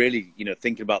really, you know,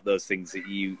 thinking about those things that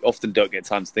you often don't get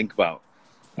time to think about.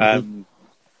 mm-hmm.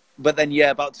 But then,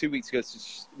 yeah, about 2 weeks ago,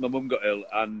 my mum got ill,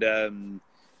 and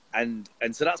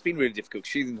so that's been really difficult.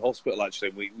 She's in hospital actually,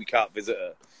 and we can't visit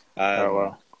her. Oh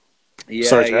well, Yeah,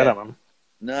 sorry to hear yeah, that, man.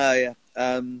 no, yeah.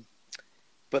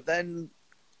 But then,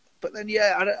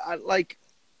 yeah, I like.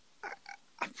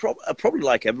 probably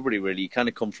like everybody, really, you're kind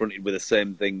of confronted with the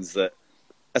same things that,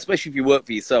 especially if you work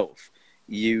for yourself,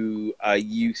 you are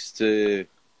used to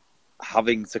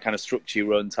having to kind of structure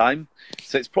your own time.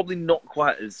 So it's probably not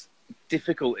quite as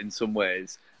difficult in some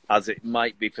ways as it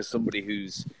might be for somebody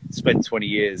who's spent 20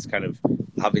 years kind of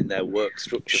having their work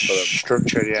structure for them.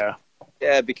 Structured, yeah.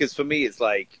 Yeah, because for me, it's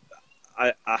like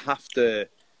I have to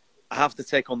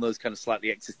take on those kind of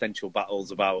slightly existential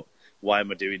battles about why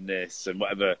am I doing this and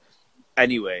whatever.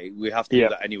 Anyway, we have to do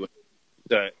that anyway.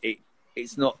 So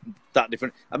it's not that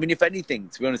different. I mean, if anything,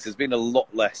 to be honest, there's been a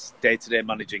lot less day-to-day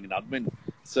managing and admin.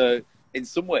 So in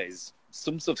some ways,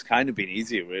 some stuff's kind of been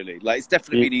easier, really. Like, it's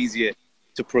definitely been easier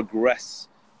to progress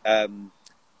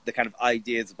the kind of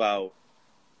ideas about,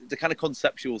 the kind of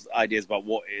conceptual ideas about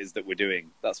what it is that we're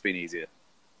doing. That's been easier.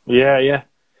 Yeah,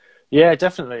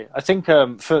 definitely. I think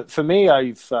for me,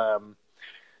 it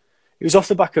was off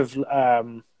the back of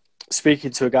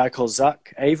speaking to a guy called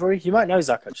Zach Avery. You might know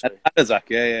Zach, actually. I know Zach,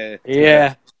 yeah.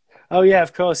 Yeah. Oh, yeah,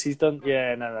 of course. He's done...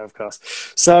 Yeah, no, of course.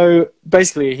 So,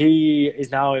 basically, he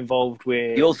is now involved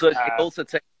with... He also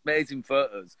takes amazing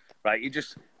photos, right? You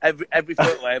just... Every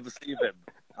photo I ever see of him,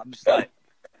 I'm just like...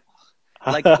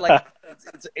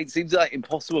 it seems like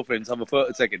impossible for him to have a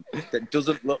photo taken that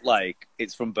doesn't look like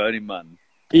it's from Burning Man.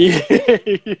 Yeah,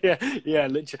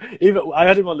 literally. Even I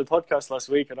had him on the podcast last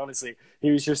week, and honestly, he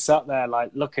was just sat there,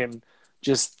 like, looking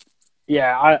just...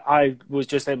 Yeah, I was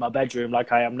just in my bedroom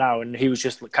like I am now, and he was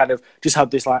just kind of just had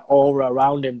this like aura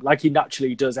around him, like he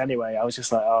naturally does anyway. I was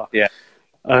just like, oh yeah.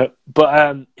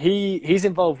 But he's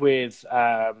involved with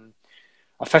a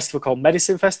festival called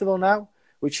Medicine Festival now,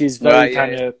 which is very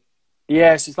so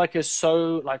it's like a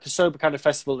sober kind of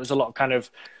festival. There's a lot of kind of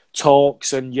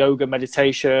talks and yoga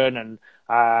meditation and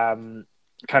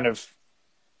kind of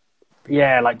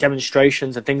like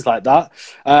demonstrations and things like that.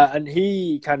 And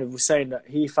he kind of was saying that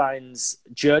he finds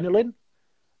journaling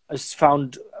has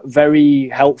found very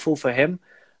helpful for him,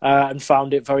 and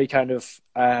found it very kind of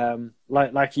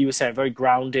like you were saying, very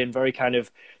grounding, very kind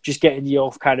of just getting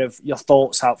your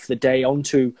thoughts out for the day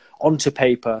onto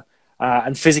paper,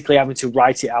 and physically having to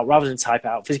write it out rather than type it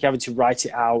out. Physically having to write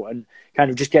it out and kind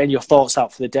of just getting your thoughts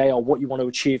out for the day or what you want to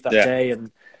achieve that day.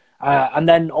 And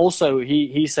then also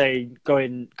he's saying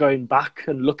going back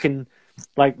and looking,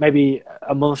 like maybe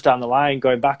a month down the line,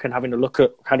 going back and having a look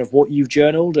at kind of what you've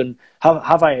journaled and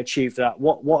have I achieved that?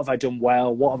 What have I done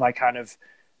well? What have I kind of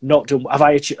not done? Have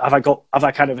I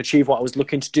kind of achieved what I was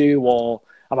looking to do, or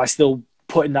am I still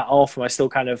putting that off? Am I still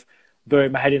kind of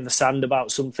burying my head in the sand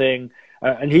about something?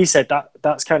 And he said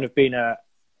that's kind of been a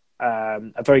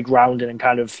very grounding and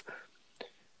kind of,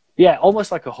 yeah,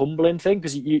 almost like a humbling thing,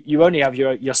 because you only have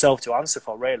yourself to answer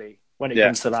for, really, when it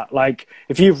comes to that. Like,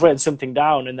 if you've written something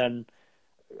down and then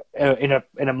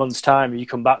in a month's time you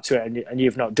come back to it and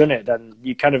you've not done it, then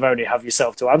you kind of only have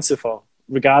yourself to answer for,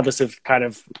 regardless of kind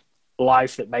of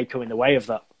life that may come in the way of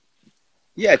that.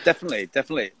 Yeah, definitely.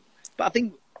 But I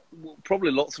think probably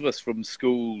lots of us from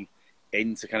school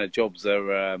into kind of jobs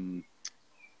are...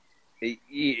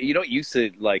 you're not used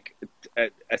to, like,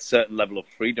 a certain level of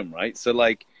freedom, right? So,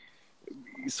 like,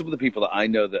 some of the people that I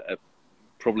know that have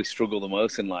probably struggle the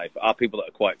most in life are people that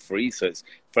are quite free. So it's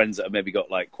friends that have maybe got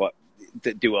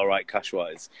that do all right cash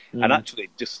wise, and actually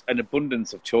just an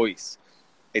abundance of choice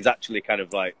is actually kind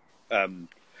of like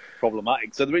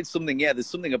problematic. So there's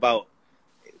something about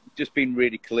just being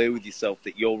really clear with yourself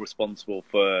that you're responsible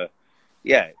for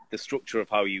the structure of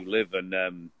how you live,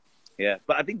 and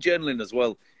but I think journaling as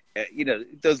well,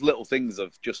 those little things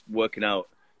of just working out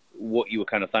what you were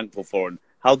kind of thankful for and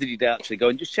how did you actually go,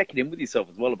 and just checking in with yourself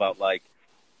as well about, like,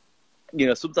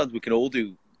 sometimes we can all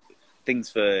do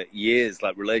things for years,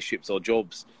 like relationships or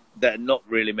jobs, that are not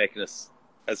really making us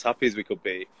as happy as we could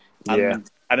be. And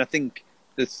I think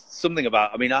there's something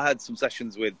about, I mean, I had some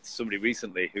sessions with somebody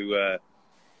recently who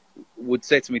would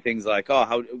say to me things like, oh,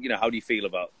 how do you feel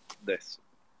about this?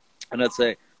 And I'd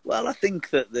say, well, I think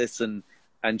that this, and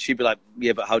she'd be like,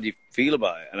 yeah, but how do you feel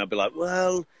about it? And I'd be like,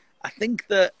 well, I think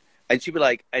that, and she'd be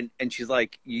like, and she's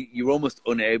like, you're almost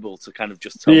unable to kind of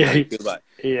just tell me how you feel about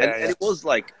it. And it was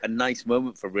like a nice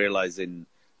moment for realizing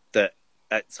that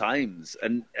at times,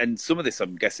 and some of this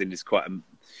I'm guessing is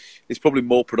it's probably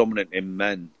more predominant in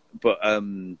men, but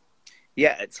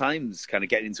at times kind of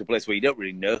getting into a place where you don't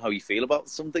really know how you feel about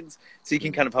some things. So you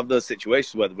can kind of have those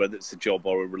situations whether it's a job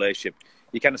or a relationship,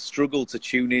 you kind of struggle to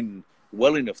tune in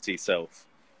well enough to yourself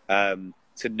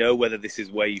to know whether this is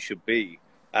where you should be.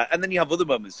 And then you have other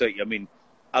moments. So, I mean,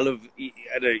 do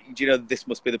you know, This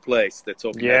Must Be the Place? They're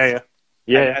talking. Yeah.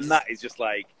 And that is just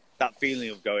like that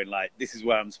feeling of going, like, this is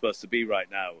where I'm supposed to be right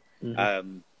now.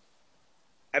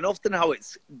 And often how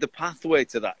it's the pathway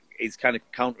to that it's kind of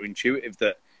counterintuitive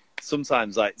that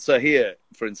sometimes, like, so here,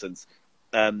 for instance,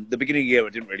 the beginning of the year I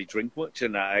didn't really drink much,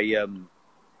 and I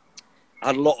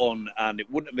had a lot on, and it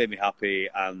wouldn't have made me happy,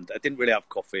 and I didn't really have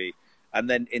coffee. And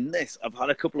then in this, I've had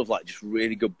a couple of like just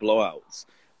really good blowouts,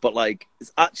 but like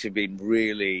it's actually been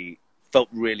felt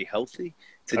really healthy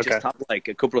to just have like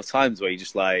a couple of times where you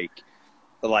just like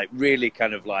really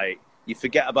kind of like you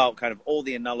forget about kind of all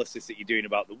the analysis that you're doing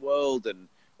about the world and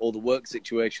all the work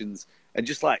situations, and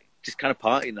just kind of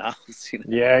party in the house, you know?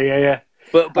 Yeah.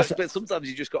 But sometimes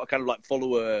you just got to kind of like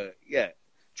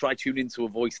try tune into a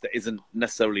voice that isn't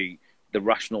necessarily the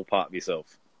rational part of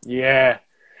yourself. Yeah,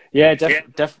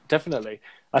 definitely.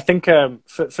 I think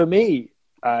for me,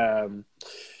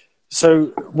 so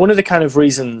one of the kind of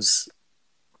reasons,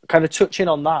 kind of touching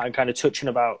on that and kind of touching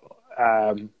about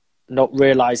not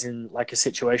realizing like a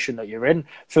situation that you're in.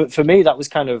 For me, that was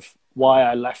kind of why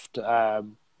I left,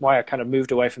 why I kind of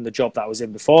moved away from the job that I was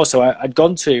in before. So I'd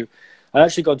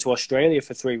actually gone to Australia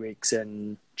for 3 weeks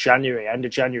in January, end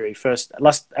of January, first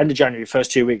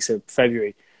 2 weeks of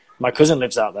February. My cousin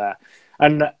lives out there,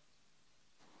 and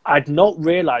I'd not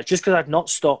realized, just because I'd not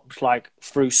stopped like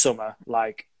through summer,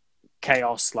 like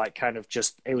chaos, like kind of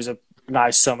just, it was a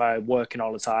nice summer, working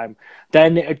all the time.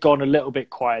 Then it had gone a little bit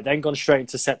quiet, then gone straight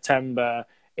into September,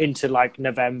 into like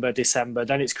November, December,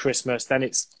 then it's Christmas, then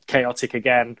it's chaotic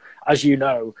again, as you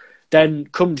know. Then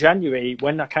come January,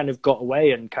 when I kind of got away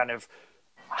and kind of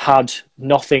had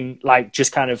nothing, like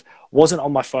just kind of wasn't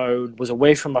on my phone, was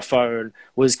away from my phone,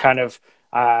 was kind of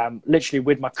literally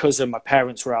with my cousin, my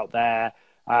parents were out there.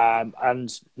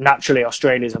 And naturally,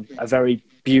 Australia is a very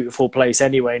beautiful place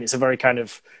anyway, and it's a very kind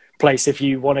of place if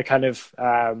you want to kind of,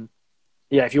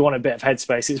 if you want a bit of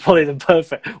headspace, it's probably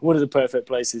one of the perfect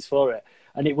places for it.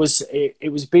 And it was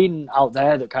being out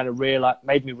there that kind of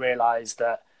made me realize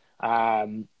that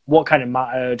what kind of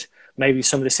mattered. Maybe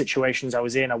some of the situations I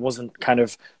was in, I wasn't kind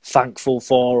of thankful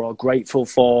for or grateful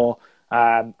for,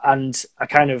 and I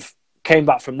kind of came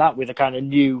back from that with a kind of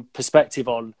new perspective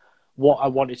on what I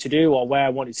wanted to do or where I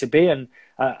wanted to be. And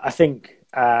I think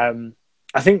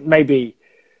maybe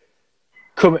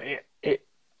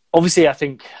obviously I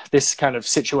think this kind of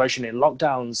situation in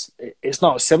lockdowns, it's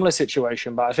not a similar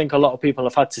situation, but I think a lot of people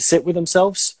have had to sit with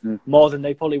themselves more than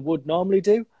they probably would normally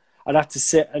do. I'd have to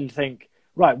sit and think,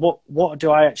 right, what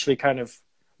do I actually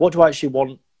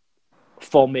want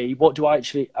for me?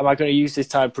 Am I going to use this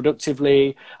time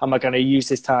productively? Am I going to use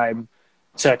this time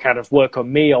to kind of work on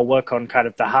me, or work on kind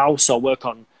of the house, or work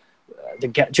on the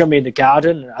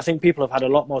garden? I think people have had a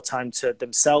lot more time to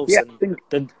themselves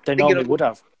than they normally would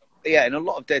have. Yeah, in a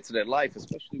lot of day-to-day life,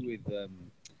 especially with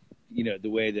the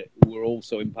way that we're all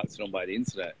so impacted on by the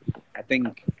internet. I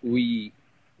think we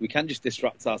can just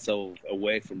distract ourselves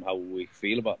away from how we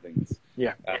feel about things.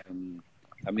 Yeah.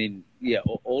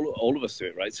 All of us do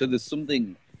it, right? So there's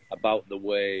something about the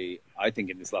way, I think,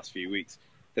 in this last few weeks,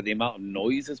 that the amount of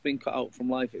noise has been cut out from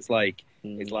life. It's like,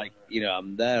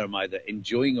 I'm there, I'm either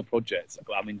enjoying a project,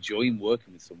 I'm enjoying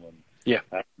working with someone. Yeah.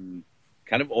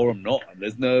 Or I'm not.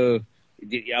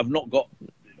 I've not got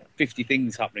 50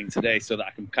 things happening today so that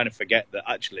I can kind of forget that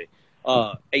actually,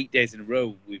 8 days in a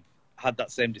row, we've had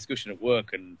that same discussion at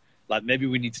work, and like maybe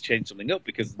we need to change something up,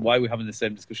 because why are we having the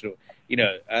same discussion?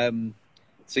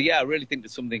 So yeah, I really think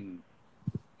there's something.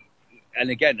 And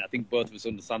again, I think both of us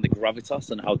understand the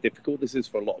gravitas and how difficult this is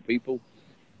for a lot of people.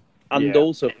 And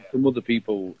also for some other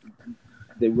people,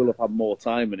 they will have had more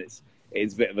time, and it's a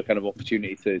bit of a kind of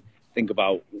opportunity to think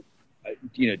about,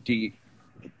 even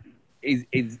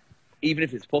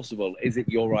if it's possible, is it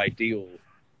your ideal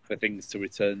for things to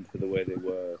return to the way they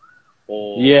were?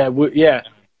 Or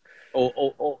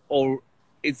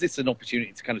is this an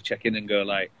opportunity to kind of check in and go,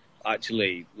 like,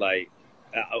 actually, like,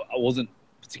 I wasn't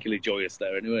particularly joyous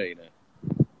there anyway,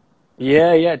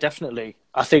 Yeah, definitely.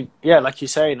 I think, like you're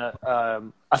saying,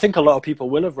 I think a lot of people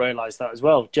will have realised that as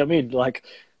well. Do you know what I mean? Like,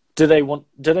 do they want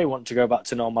to go back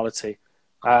to normality?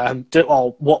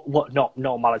 Not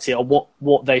normality, or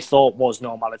what they thought was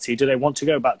normality? Do they want to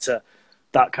go back to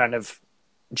that kind of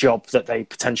job that they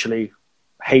potentially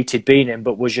hated being in,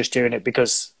 but was just doing it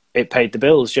because it paid the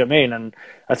bills? Do you know what I mean? And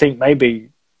I think maybe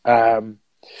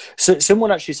so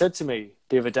someone actually said to me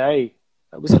the other day,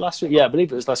 was it last week? Yeah, I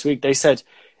believe it was last week. They said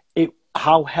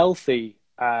how healthy,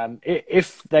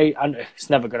 if they, and it's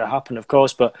never going to happen, of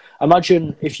course, but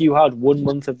imagine if you had 1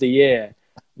 month of the year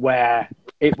where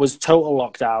it was total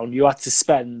lockdown, you had to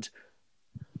spend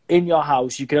in your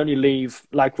house, you can only leave,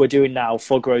 like we're doing now,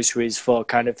 for groceries, for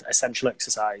kind of essential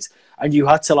exercise, and you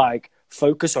had to like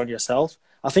focus on yourself.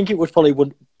 I think it would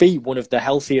be one of the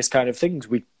healthiest kind of things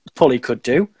we probably could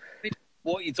do.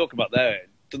 What you talk about there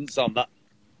doesn't sound that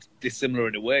dissimilar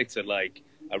in a way to like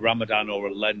a Ramadan or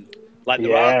a Lent. Like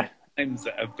there Yeah. are times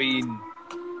that have been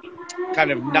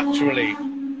kind of naturally.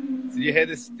 Did you hear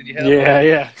this? Did you hear that?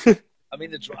 Yeah. I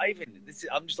mean, the driving.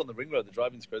 I'm just on the ring road. The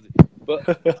driving's crazy, but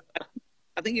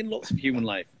I think in lots of human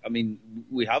life, I mean,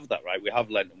 we have that, right? We have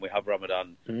Lent and we have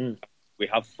Ramadan. Mm. We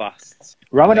have fasts.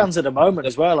 Ramadan's at the moment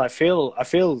as well. I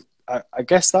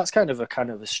guess that's kind of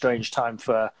a strange time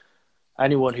for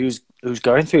anyone who's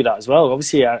going through that as well.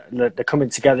 Obviously, they're coming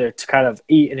together to kind of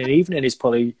eat in an evening is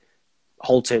probably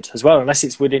halted as well, unless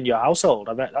it's within your household.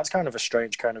 I bet that's kind of a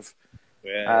strange kind of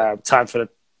time for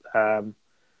time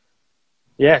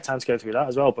to go through that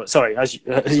as well. But sorry, as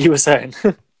you were saying.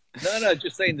 No,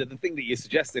 just saying that the thing that you're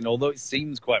suggesting, although it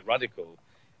seems quite radical,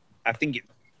 I think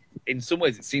in some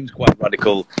ways it seems quite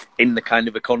radical in the kind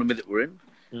of economy that we're in,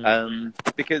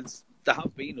 because there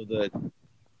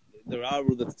are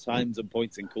other times and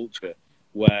points in culture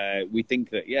where we think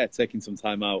that taking some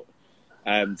time out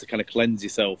to kind of cleanse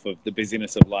yourself of the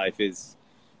busyness of life is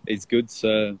good.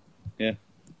 So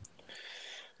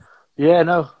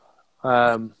no.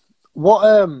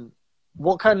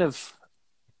 What kind of,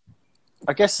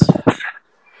 I guess,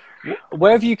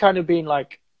 where have you kind of been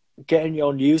like getting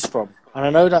your news from? And I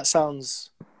know that sounds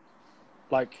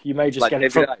like you may just get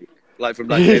it from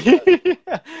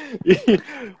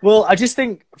Well, I just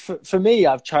think for me,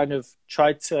 I've kind of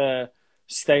tried to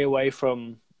stay away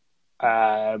from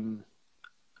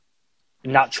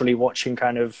naturally watching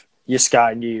kind of your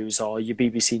Sky News or your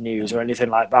BBC News or anything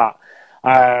like that.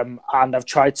 And I've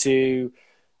tried to.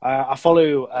 I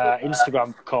follow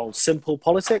Instagram called Simple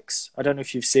Politics. I don't know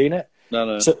if you've seen it.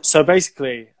 No. So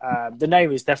basically, the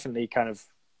name is definitely kind of,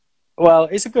 well,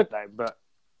 it's a good name, but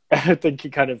I think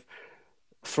it kind of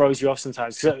throws you off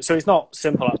sometimes. So it's not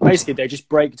simple. Basically, they just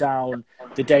break down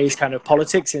the day's kind of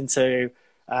politics into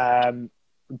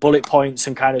bullet points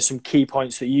and kind of some key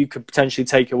points that you could potentially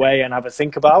take away and have a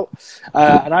think about.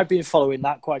 And I've been following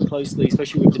that quite closely,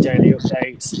 especially with the daily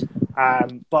updates.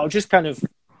 But I'm just kind of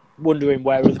wondering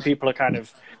where other people are kind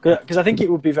of, because I think it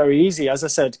would be very easy, as I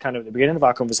said kind of at the beginning of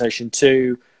our conversation,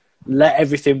 to let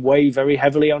everything weigh very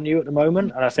heavily on you at the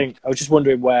moment. And I was just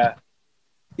wondering where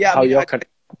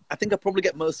I think I probably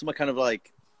get most of my kind of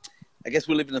like, I guess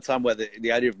we live in a time where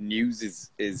the idea of news is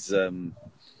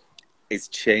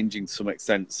changing to some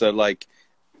extent. So like,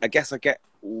 I guess I get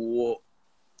what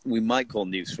we might call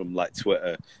news from like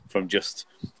Twitter, from just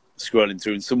scrolling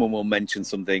through and someone will mention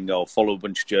something or follow a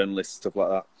bunch of journalists, stuff like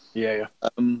that. Yeah.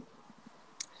 But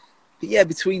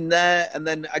between there and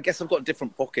then I guess I've got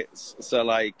different pockets. So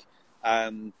like,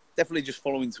 definitely just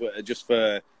following Twitter just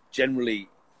for generally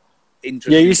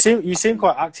interesting. Yeah, you seem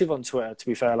quite active on Twitter. To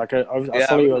be fair, like I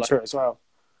follow you on Twitter as well.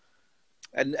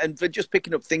 And for just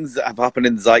picking up things that have happened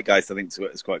in the zeitgeist, I think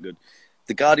Twitter is quite good.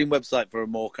 The Guardian website for a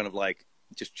more kind of like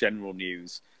just general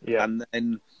news. Yeah. And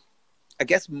then I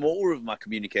guess more of my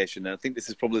communication, and I think this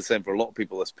is probably the same for a lot of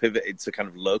people, has pivoted to kind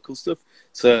of local stuff.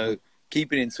 So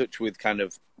keeping in touch with kind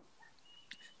of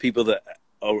people that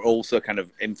are also kind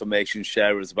of information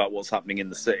sharers about what's happening in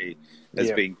the city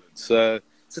has been good. So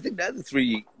I think they're the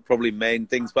three probably main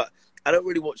things, but I don't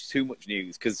really watch too much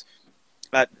news because,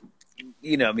 I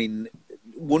mean,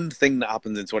 one thing that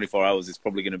happens in 24 hours is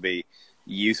probably going to be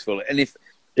useful. And if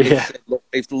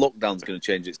the lockdown's going to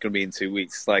change, it's going to be in 2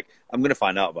 weeks. Like, I'm going to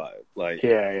find out about it. Like,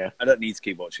 I don't need to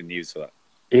keep watching news for that.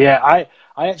 Yeah, I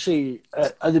actually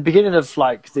at the beginning of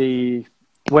like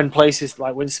when places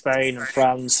like when Spain and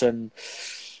France and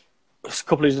a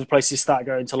couple of other places started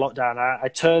going into lockdown,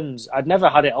 I'd never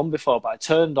had it on before, but I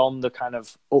turned on the kind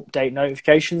of update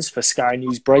notifications for Sky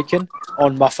News breaking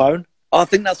on my phone. Oh, I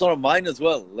think that's on mine as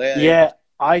well. Yeah.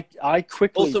 I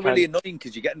quickly also really annoying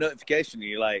because you get a notification and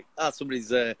you're like,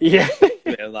 somebody's like,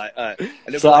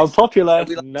 and so I'm popular.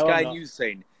 Like Sky News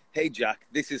saying, "Hey Jack,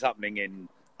 this is happening in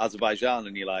Azerbaijan,"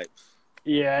 and you're like,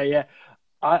 yeah.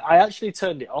 I actually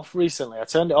turned it off recently. I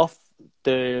turned it off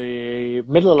the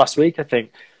middle of last week, I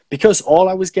think, because all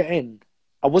I was getting,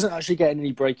 I wasn't actually getting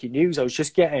any breaking news. I was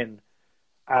just getting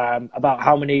about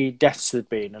how many deaths there'd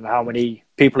been and how many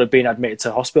people had been admitted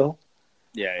to hospital.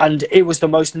 Yeah. And it was the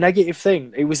most negative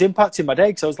thing. It was impacting my day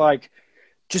because I was like,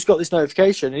 just got this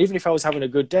notification. And even if I was having a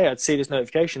good day, I'd see this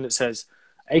notification that says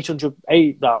XYZ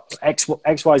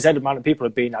amount of people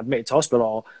have been admitted to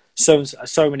hospital, or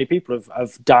so many people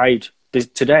have died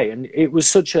today. And it was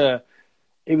such a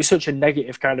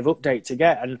negative kind of update to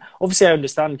get. And obviously I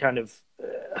understand kind of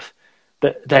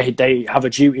that they have a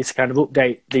duty to kind of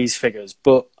update these figures.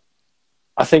 But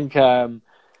I think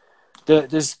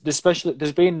there's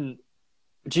been...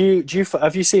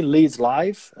 have you seen Leeds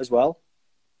live as well?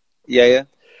 Yeah.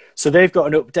 So they've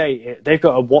got an update. They've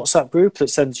got a WhatsApp group that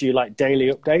sends you like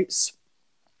daily updates,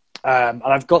 and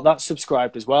I've got that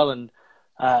subscribed as well. And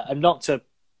not to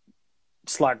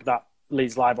slag that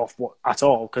Leeds Live off at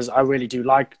all, because I really do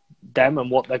like them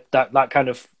and what that kind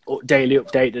of daily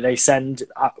update that they send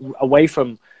away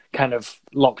from kind of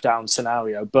lockdown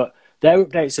scenario. But their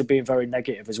updates have been very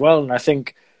negative as well, and I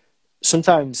think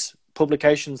sometimes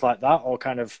publications like that, or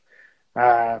kind of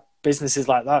businesses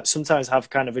like that, sometimes have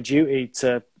kind of a duty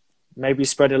to maybe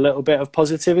spread a little bit of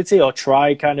positivity, or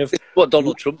try kind of... This is what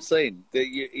Donald Trump's saying.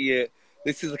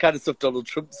 This is the kind of stuff Donald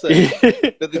Trump's saying,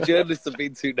 that the journalists have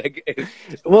been too negative.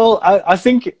 Well, I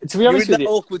think, to be honest with you... You're in that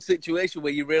awkward situation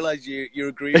where you realise you're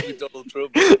agreeing with Donald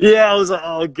Trump. Yeah, I was like,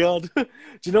 oh, God. Do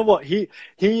you know what? He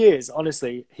is,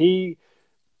 honestly, he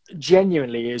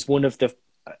genuinely is one of the...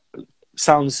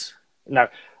 sounds... No,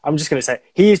 I'm just going to say,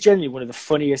 he is genuinely one of the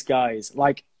funniest guys.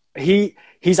 Like,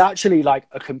 he's actually like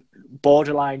a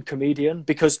borderline comedian,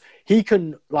 because he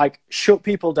can like shut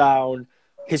people down.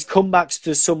 His comebacks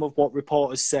to some of what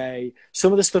reporters say,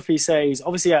 some of the stuff he says,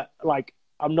 obviously, like,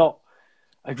 I'm not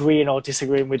agreeing or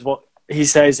disagreeing with what he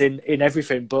says in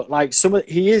everything, but like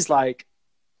he is like,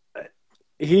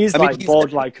 he's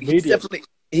borderline comedian.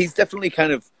 He's definitely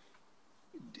kind of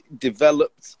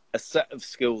developed a set of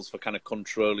skills for kind of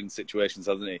controlling situations,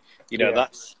 hasn't he? You know,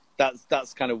 that's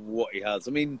kind of what he has.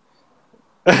 I mean,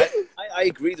 I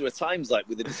agree. There are times like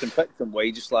with the disinfectant where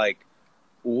you just like,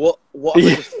 what have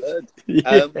I just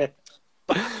heard?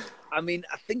 But I mean,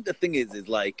 I think the thing is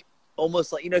like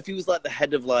almost like, you know, if he was like the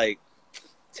head of like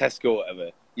Tesco or whatever,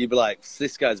 you'd be like,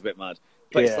 this guy's a bit mad.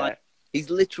 But it's like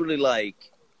he's literally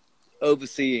like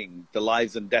overseeing the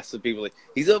lives and deaths of people.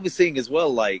 He's overseeing as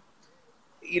well, like,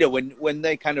 you know, when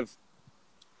they kind of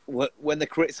when they're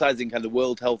criticizing kind of the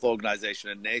World Health Organization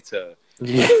and NATO,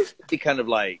 he kind of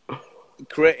like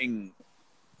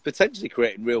potentially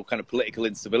creating real kind of political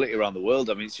instability around the world.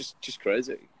 I mean, it's just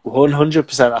crazy.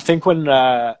 100%. I think when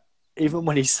even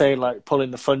when he's saying like pulling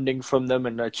the funding from them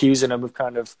and accusing them of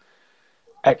kind of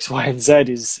X, Y, and Z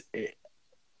is,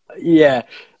 yeah.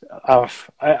 I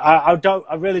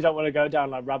really don't want to go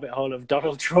down like rabbit hole of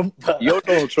Donald Trump. But... You're a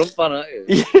Donald Trump fan, aren't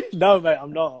you? No, mate,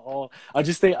 I'm not at all. I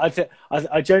just think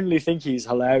I genuinely think he's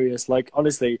hilarious. Like,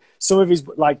 honestly, some of his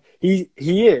like he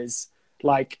is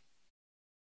like.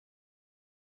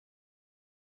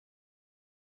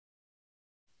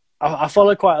 I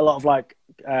follow quite a lot of like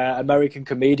American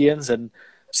comedians and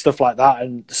stuff like that,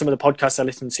 and some of the podcasts I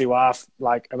listen to are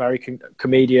like American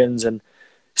comedians, and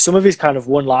some of his kind of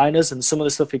one-liners and some of the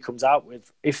stuff he comes out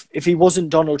with. If he wasn't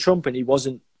Donald Trump and he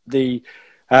wasn't he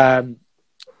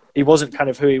wasn't kind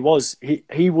of who he was,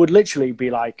 he would literally be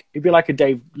like, he'd be like a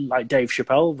Dave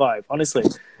Chappelle vibe, honestly.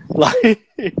 Like,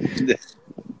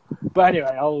 but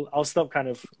anyway, I'll stop kind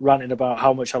of ranting about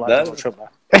how much I like Donald Trump now.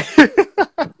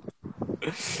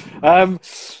 I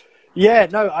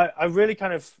really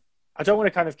kind of, I don't want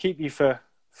to kind of keep you for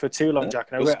too long, Jack.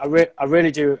 And I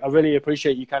really do. I really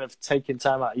appreciate you kind of taking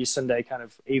time out of your Sunday kind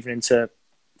of evening to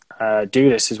do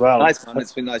this as well. Nice, man.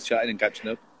 It's been nice chatting and catching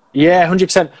up. Yeah,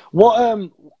 100%.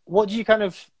 What do you kind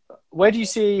of, where do you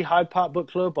see Hyde Park Book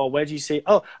Club, or where do you see?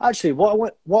 Oh, actually, what I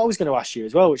was going to ask you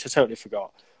as well, which I totally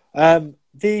forgot.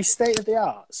 The state of the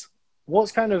arts.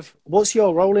 What's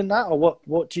your role in that, or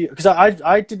what do you? Because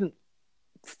I didn't.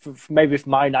 Maybe for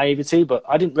my naivety, but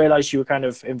I didn't realise you were kind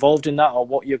of involved in that, or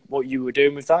what you were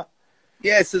doing with that.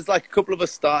 Yeah, so there's like a couple of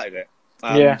us started it.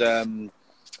 And,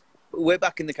 way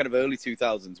back in the kind of early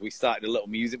 2000s, we started a little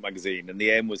music magazine, and the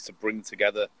aim was to bring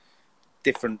together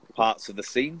different parts of the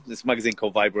scene. This magazine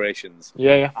called Vibrations.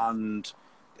 Yeah. And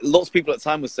lots of people at the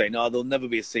time were saying, "Oh, there'll never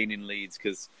be a scene in Leeds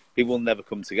because people will never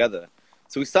come together."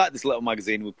 So we started this little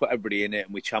magazine. We put everybody in it,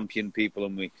 and we championed people,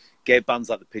 and we gave bands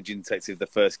like the Pigeon Detective the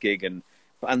first gig, and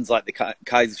bands like the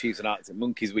Kaiser Chiefs and Arctic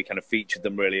Monkeys, we kind of featured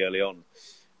them really early on.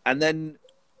 And then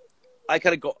I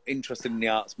kind of got interested in the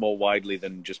arts more widely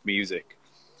than just music.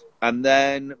 And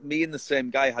then me and the same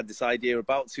guy had this idea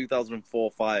about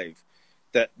 2004-05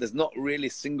 that there's not really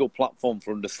a single platform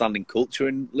for understanding culture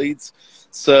in Leeds.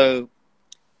 So,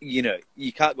 you know,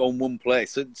 you can't go in one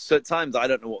place. So at times I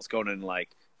don't know what's going on in like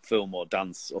film or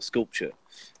dance or sculpture.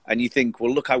 And you think,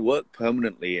 well, look, I work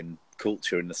permanently in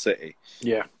culture in the city.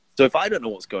 Yeah. So if I don't know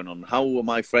what's going on, how are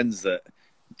my friends that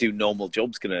do normal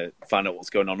jobs going to find out what's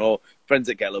going on? Or friends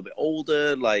that get a little bit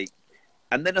older, like...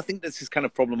 And then I think this is kind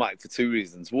of problematic for two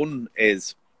reasons. One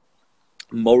is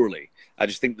morally. I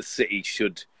just think the city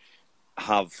should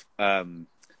have a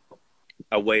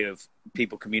way of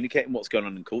people communicating what's going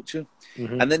on in culture.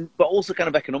 Mm-hmm. And then, but also kind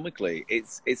of economically,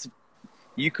 it's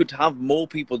you could have more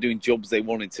people doing jobs they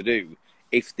wanted to do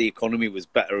if the economy was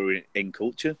better in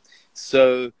culture.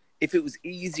 So if it was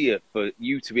easier for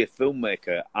you to be a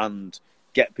filmmaker and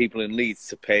get people in Leeds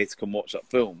to pay to come watch that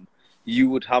film, you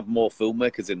would have more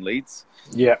filmmakers in Leeds.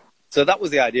 Yeah. So that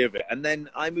was the idea of it. And then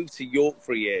I moved to York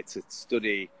for a year to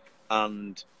study,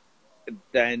 and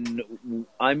then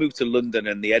I moved to London,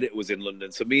 and the editor was in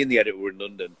London. So me and the editor were in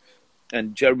London,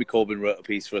 and Jeremy Corbyn wrote a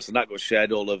piece for us, and that got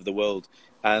shared all over the world.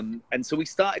 And so we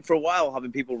started for a while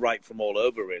having people write from all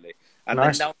over, really. And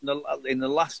Nice. then now in the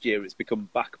last year, it's become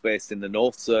back based in the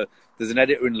north. So there's an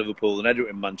editor in Liverpool, an editor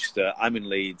in Manchester. I'm in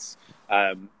Leeds.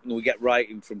 And we get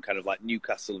writing from kind of like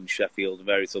Newcastle and Sheffield and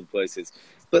various other places.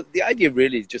 But the idea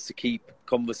really is just to keep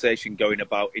conversation going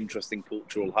about interesting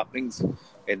cultural happenings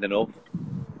in the north.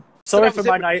 Sorry for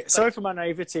my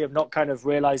naivety of not kind of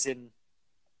realizing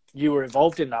you were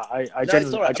involved in that. I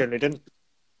generally didn't.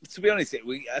 To be honest,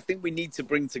 I think we need to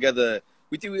bring together.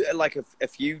 We do like a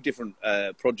few different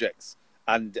projects,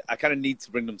 and I kind of need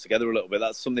to bring them together a little bit.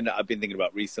 That's something that I've been thinking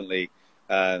about recently.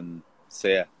 So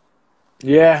yeah.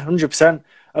 Yeah, 100%.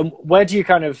 Where do you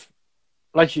kind of,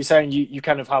 like you're saying, you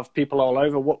kind of have people all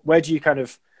over. What do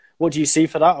you see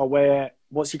for that, or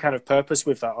what's your kind of purpose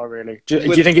with that, or really? Do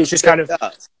you think it's just kind of,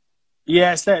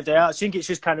 yeah, state of the art? Do you think it's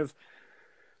just kind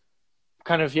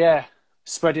of, yeah,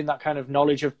 spreading that kind of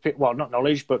knowledge of, well, not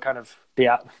knowledge, but kind of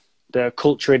the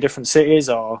culture in different cities,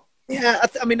 or? Yeah, I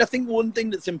think one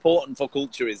thing that's important for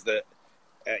culture is that,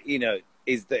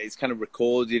 is that it's kind of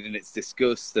recorded and it's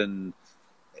discussed. And,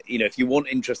 if you want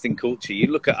interesting culture, you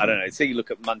look at, I don't know, say you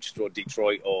look at Manchester or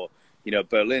Detroit or,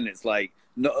 Berlin, it's like,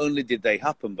 not only did they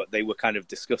happen, but they were kind of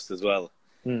discussed as well.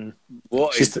 Mm.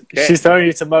 She's telling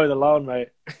you to mow the lawn, mate.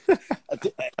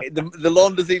 the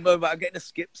lawn doesn't even mow, but I'm getting a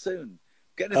skip soon.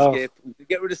 Skip,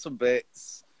 get rid of some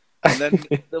bits, and then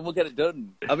we'll get it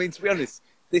done. I mean, to be honest,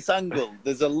 this angle,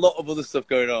 there's a lot of other stuff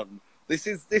going on. This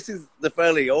is the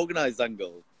fairly organised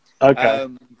angle. Okay.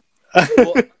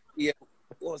 Yeah.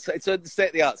 So the state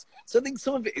of the arts. So I think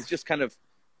some of it is just kind of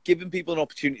giving people an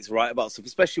opportunity to write about stuff,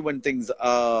 especially when things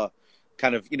are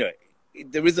kind of,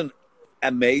 there isn't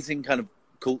amazing kind of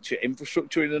culture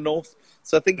infrastructure in the north.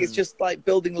 So I think it's just like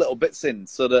building little bits in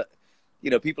so that,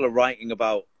 people are writing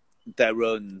about their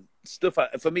own stuff.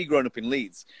 For me, growing up in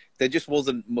Leeds, there just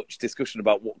wasn't much discussion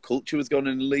about what culture was going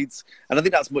on in Leeds. And I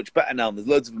think that's much better now. There's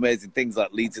loads of amazing things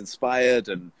like Leeds Inspired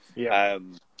and,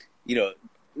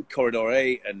 Corridor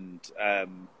 8 and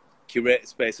Curator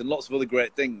Space and lots of other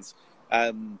great things.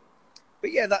 But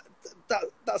yeah,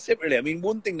 that's it really. I mean,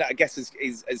 one thing that I guess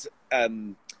is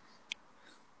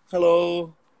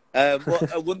hello.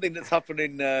 One thing that's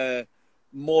happening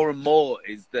more and more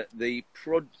is that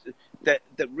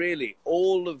that really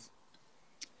all of.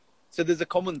 So there's a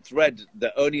common thread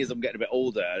that only as I'm getting a bit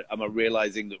older am I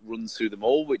realizing that runs through them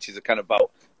all, which is a kind of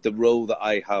about the role that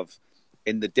I have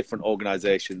in the different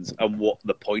organizations and what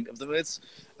the point of them is.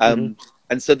 And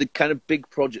so the kind of big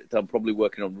project I'm probably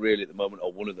working on really at the moment,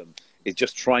 or one of them, is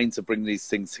just trying to bring these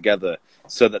things together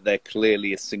so that they're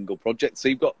clearly a single project. So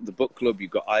you've got the book club,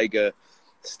 you've got Eiger,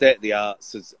 State of the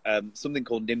Arts, there's something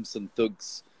called Nymphs and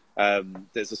Thugs.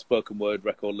 There's a spoken word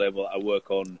record label that I work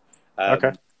on.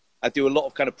 Okay. I do a lot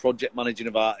of kind of project managing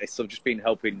of artists. I've just been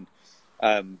helping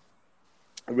a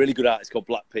really good artist called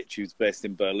Black Pitch, who's based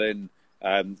in Berlin,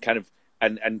 kind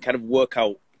of work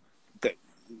out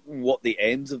what the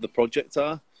aims of the project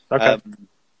are. Okay.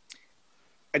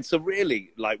 And so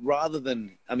really, like, rather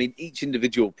than, I mean, each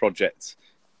individual project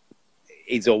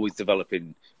is always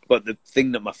developing, but the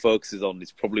thing that my focus is on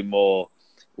is probably more,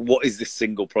 what is this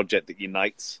single project that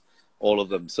unites all of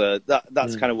them? So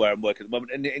that's kind of where I'm working at the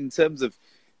moment. And in terms of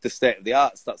the state of the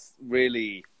arts, that's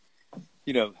really,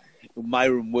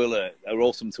 Myra and Will are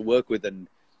awesome to work with. And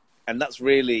that's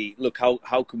really, look,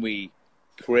 how can we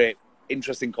create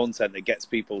interesting content that gets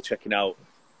people checking out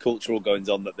cultural goings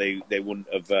on that they wouldn't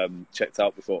have checked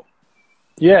out before.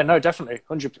 Yeah, no, definitely.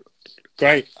 100%.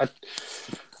 Great.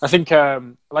 I think,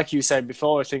 like you said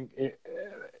before, I think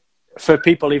for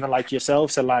people even like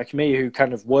yourselves and like me who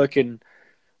kind of work in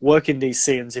these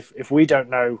scenes, if we don't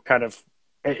know kind of,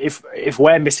 if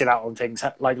we're missing out on things,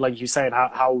 like you're saying,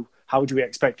 how do we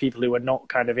expect people who are not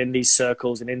kind of in these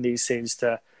circles and in these scenes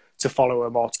to follow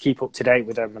them or to keep up to date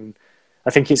with them? And I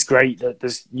think it's great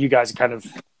that you guys are kind of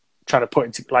trying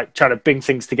to bring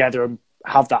things together and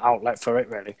have that outlet for it,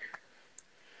 really.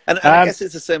 And I guess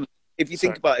it's the same. If you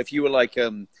think about, if you were like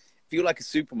a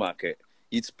supermarket,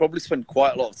 you'd probably spend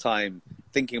quite a lot of time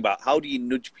thinking about how do you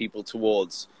nudge people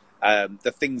towards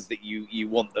the things that you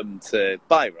want them to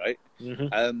buy, right?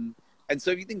 Mm-hmm. And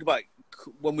so if you think about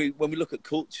when we look at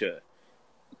culture,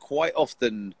 quite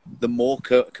often the more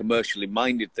commercially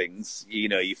minded things,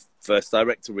 your First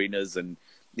Direct arenas and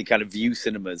the kind of View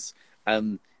cinemas,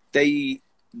 they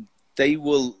they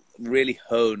will really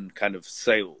hone kind of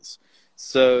sales.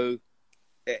 So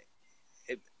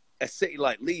a city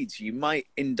like Leeds, you might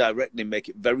indirectly make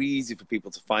it very easy for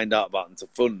people to find out about and to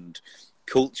fund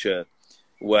culture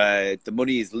where the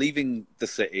money is leaving the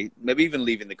city, maybe even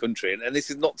leaving the country. And this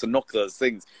is not to knock those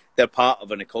things; they're part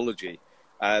of an ecology.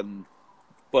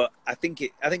 But I think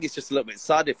it's just a little bit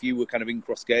sad if you were kind of in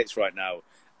Crossgates right now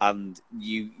and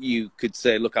you could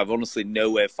say, look, I've honestly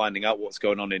no way of finding out what's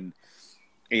going on in,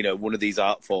 you know, one of these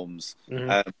art forms,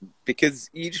 because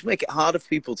you just make it harder for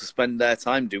people to spend their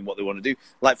time doing what they want to do.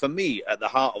 Like for me, at the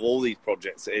heart of all these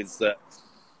projects is that,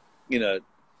 you know,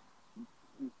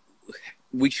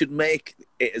 we should make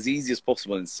it as easy as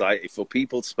possible in society for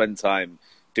people to spend time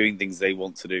doing things they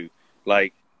want to do.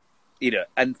 Like, you know,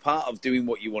 and part of doing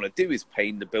what you want to do is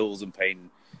paying the bills and paying,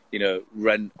 you know,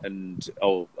 rent and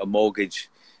or a mortgage.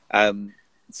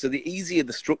 So the easier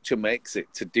the structure makes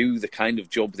it to do the kind of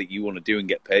job that you want to do and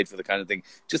get paid for the kind of thing,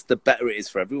 just the better it is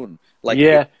for everyone. Like,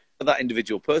 Yeah. for that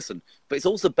individual person, but it's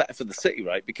also better for the city,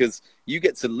 right? Because you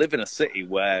get to live in a city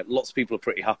where lots of people are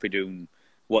pretty happy doing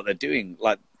what they're doing.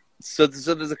 Like, so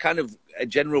there's a kind of a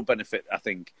general benefit, I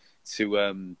think,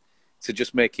 to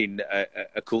just making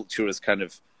a culture as kind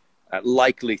of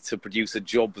likely to produce a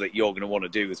job that you're going to want to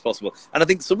do as possible. And I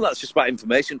think some of that's just about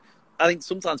information. I think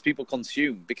sometimes people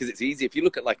consume because it's easy. If you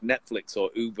look at like Netflix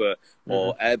or Uber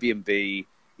or Airbnb,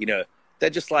 you know, they're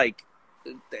just like,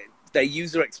 their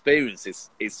user experience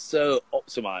is so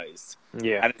optimized.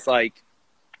 Yeah. And it's like,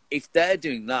 if they're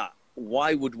doing that,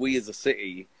 why would we as a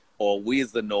city or we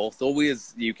as the North or we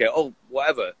as the UK or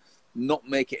whatever, not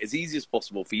make it as easy as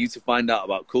possible for you to find out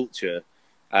about culture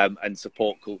and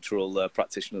support cultural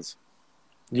practitioners?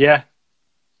 Yeah.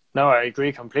 No, I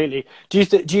agree completely. Do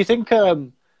you think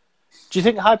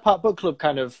Hyde Park Book Club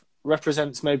kind of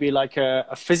represents maybe like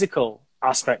a physical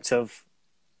aspect of?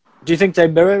 Do you think they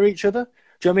mirror each other?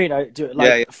 Do you know what I mean?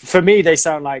 Yeah. For me, they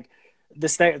sound like the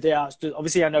state of the arts.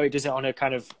 Obviously, I know it does it on a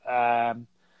kind of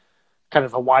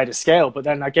a wider scale, but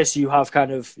then I guess you have.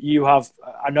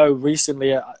 I know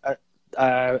recently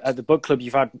at the book club,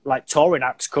 you've had like touring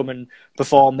acts come and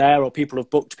perform there, or people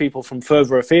have booked people from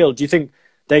further afield. Do you think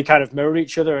they kind of mirror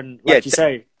each other? And like you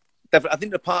say, definitely. I think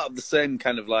they're part of the same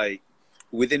kind of like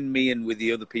within me and with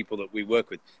the other people that we work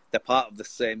with. They're part of the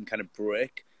same kind of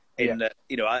break. In that,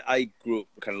 you know, I grew up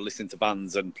kind of listening to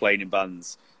bands and playing in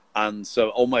bands, and so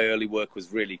all my early work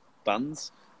was really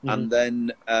bands. And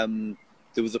then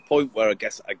there was a point where I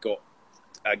guess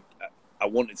I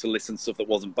wanted to listen to stuff that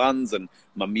wasn't bands, and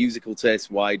my musical taste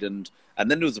widened.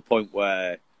 And then there was a point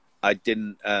where I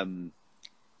didn't want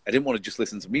to just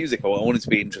listen to music. I wanted to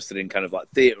be interested in kind of like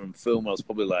theatre and film. I was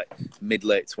probably like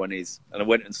mid-late 20s, and I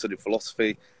went and studied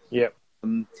philosophy. Yeah.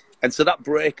 And so that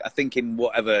break, I think in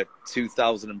whatever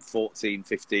 2014,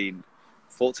 15,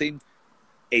 14,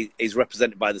 is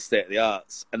represented by the State of the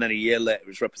Arts. And then a year later,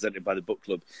 it's represented by the book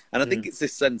club. And I think it's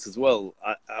this sense as well.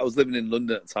 I was living in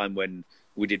London at the time when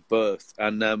we did Birth.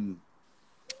 And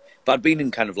but I'd been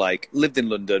in kind of like, lived in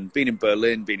London, been in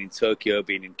Berlin, been in Tokyo,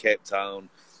 been in Cape Town,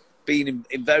 been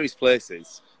in various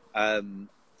places. And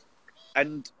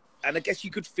I guess you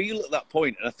could feel at that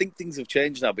point, and I think things have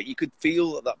changed now, but you could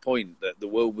feel at that point that the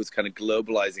world was kind of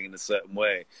globalizing in a certain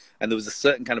way. And there was a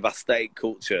certain kind of aesthetic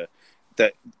culture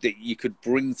that you could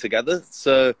bring together.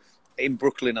 So in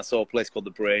Brooklyn, I saw a place called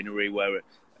the Brainery where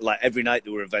like every night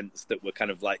there were events that were kind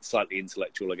of like slightly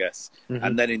intellectual, I guess.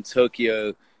 And then in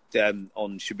Tokyo,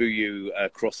 on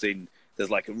Shibuya Crossing, there's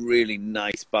like a really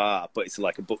nice bar, but it's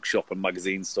like a bookshop and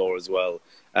magazine store as well.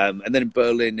 And then in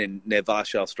Berlin, near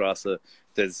Warschau Strasse,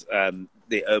 there's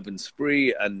the Urban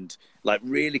Spree, and like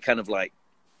really kind of like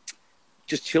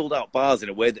just chilled out bars in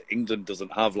a way that England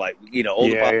doesn't have. Like, you know, all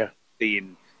the bars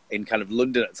in kind of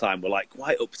London at the time were like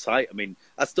quite uptight. I mean,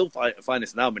 I still find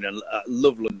this now. I mean, I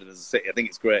love London as a city. I think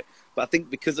it's great. But I think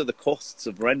because of the costs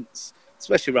of rents,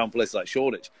 especially around places like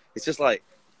Shoreditch, it's just like,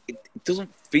 it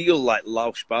doesn't feel like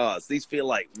louche bars. These feel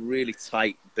like really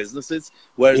tight businesses.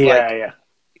 Whereas you know,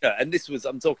 and this was,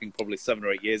 I'm talking probably 7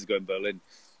 or 8 years ago in Berlin.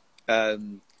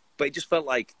 But it just felt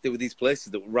like there were these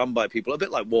places that were run by people, a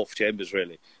bit like Wharf Chambers,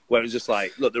 really, where it was just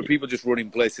like, look, there are people just running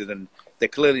places and they're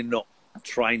clearly not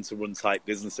trying to run tight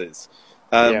businesses.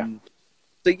 So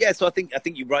I think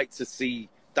you're right to see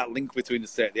that link between the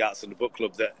State of the Arts and the book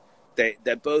club, that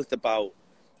they're both about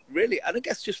really, and I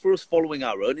guess just for us following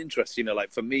our own interests, you know,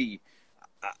 like for me,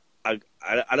 I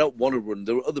don't want to run.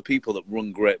 There are other people that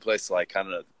run great places like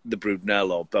kind of the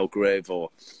Brunel or Belgrave or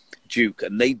Duke,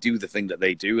 and they do the thing that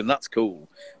they do, and that's cool.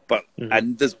 But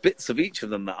and there's bits of each of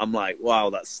them that I'm like, wow,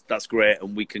 that's great,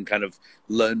 and we can kind of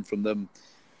learn from them.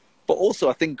 But also,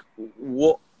 I think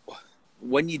what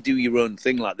when you do your own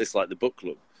thing like this, like the book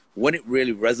club, when it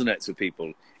really resonates with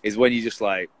people is when you just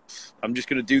like, I'm just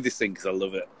going to do this thing because I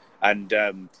love it. And,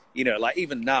 you know, like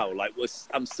even now, like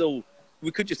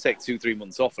we could just take 2-3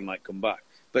 months off and like come back.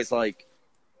 But it's like,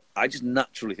 I just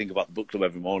naturally think about the book club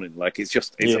every morning. Like it's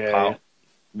a part of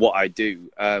what I do.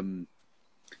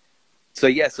 So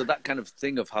that kind of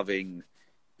thing of having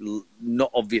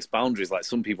not obvious boundaries. Like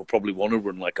some people probably want to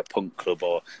run like a punk club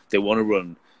or they want to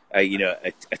run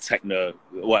a techno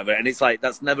whatever. And it's like,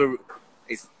 that's never,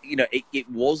 it's, you know, it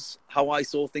was how I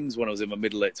saw things when I was in my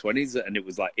late 20s, and it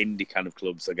was like indie kind of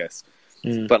clubs, I guess.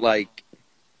 But like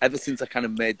ever since I kind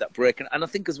of made that break, and I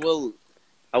think as well,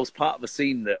 I was part of a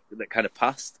scene that kind of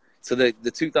passed. So the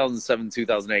 2007,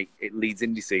 2008 Leeds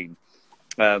indie scene,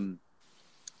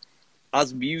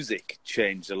 as music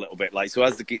changed a little bit, like so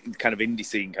as the kind of indie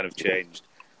scene kind of changed,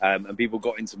 and people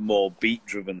got into more beat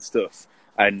driven stuff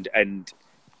and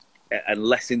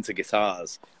less into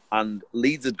guitars. And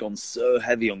Leeds had gone so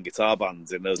heavy on guitar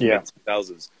bands in those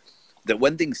mid-2000s that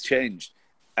when things changed,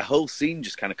 a whole scene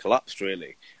just kind of collapsed,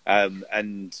 really. And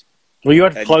well, you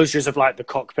had closures of like the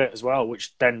Cockpit as well,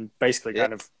 which then basically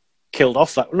kind of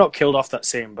not killed off that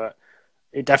scene, but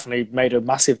it definitely made a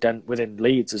massive dent within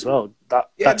Leeds as well.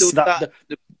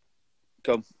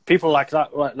 People like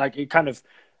that, like it kind of,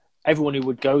 everyone who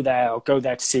would go there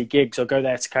to see gigs or go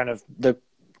there to kind of the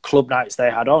club nights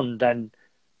they had on, then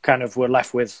kind of were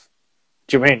left with,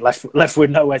 do you mean left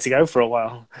with nowhere to go for a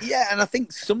while? Yeah, and I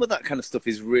think some of that kind of stuff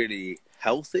is really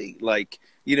healthy. Like,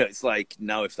 you know, it's like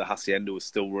now if the Hacienda was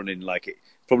still running, like it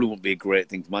probably wouldn't be a great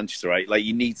thing for Manchester, right? Like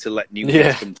you need to let new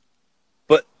guys come.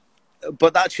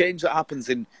 But that change that happens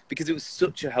because it was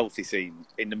such a healthy scene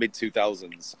in the mid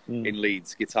 2000s in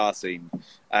Leeds, guitar scene,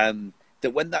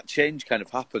 that when that change kind of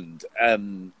happened,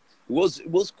 it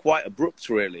was quite abrupt,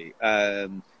 really.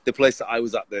 The place that I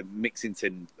was at, the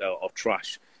Mixington of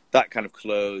Trash, that kind of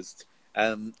closed,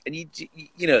 and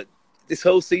you know, this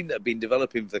whole scene that had been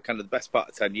developing for kind of the best part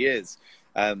of 10 years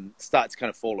started to kind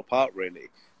of fall apart, really.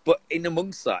 But in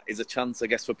amongst that is a chance, I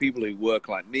guess, for people who work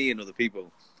like me and other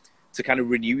people to kind of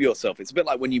renew yourself. It's a bit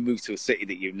like when you move to a city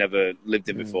that you've never lived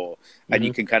in before, and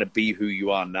you can kind of be who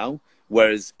you are now.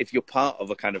 Whereas if you're part of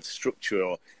a kind of structure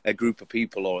or a group of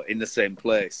people or in the same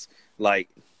place, like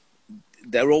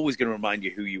they're always going to remind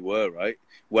you who you were, right?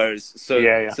 Whereas so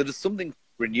there's something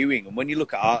renewing. And when you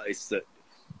look at artists that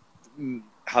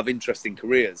have interesting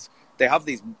careers, they have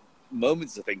these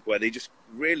moments, I think, where they just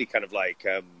really kind of like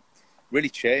really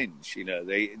change. You know,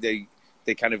 they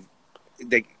kind of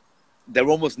they're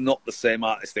almost not the same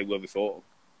artist they were before.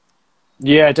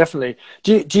 Yeah, definitely.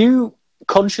 Do you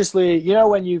consciously, you know,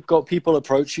 when you've got people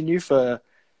approaching you for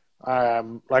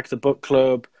like the book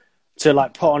club to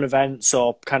like put on events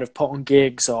or kind of put on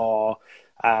gigs or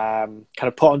kind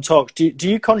of put on talks, do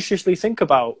you consciously think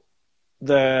about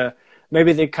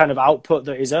maybe the kind of output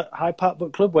that is at Hyde Park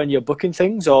Book Club when you're booking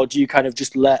things, or do you kind of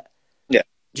just do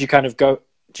you kind of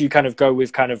go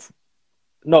with kind of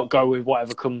not go with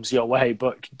whatever comes your way,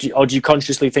 but do you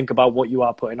consciously think about what you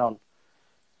are putting on?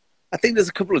 I think there's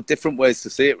a couple of different ways to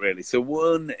see it, really. So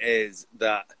one is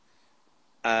that,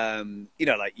 you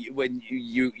know, like when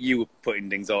you were putting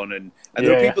things on, and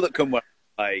there are people that come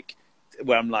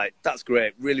where I'm like, that's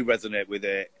great, really resonate with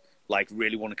it, like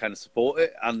really want to kind of support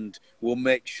it, and we'll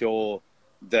make sure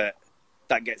that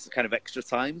gets kind of extra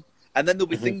time. And then there'll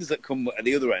be things that come at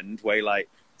the other end where you're like,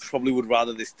 probably would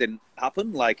rather this didn't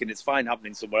happen, like, and it's fine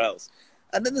happening somewhere else.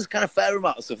 And then there's kind of fair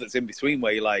amount of stuff that's in between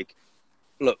where you're like,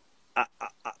 look,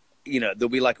 you know, there'll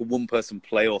be like a one-person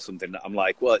play or something that I'm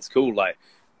like, well, it's cool, like,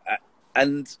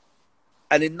 and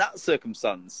in that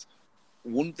circumstance,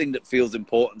 one thing that feels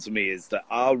important to me is that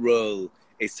our role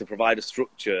is to provide a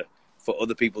structure for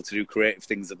other people to do creative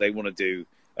things that they want to do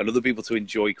and other people to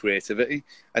enjoy creativity.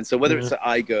 And so whether it's at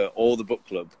IGA or the book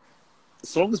club,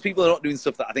 so long as people are not doing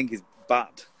stuff that I think is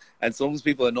bad, and so long as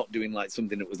people are not doing like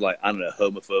something that was like, I don't know,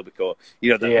 homophobic or,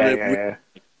 you know,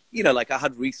 you know, like I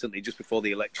had recently, just before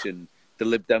the election, the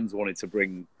Lib Dems wanted to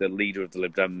bring the leader of the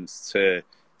Lib Dems to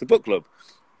the book club.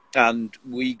 And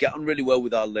we get on really well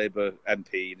with our Labour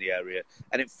MP in the area.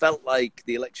 And it felt like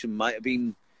the election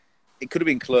it could have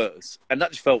been close. And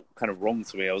that just felt kind of wrong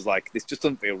to me. I was like, this just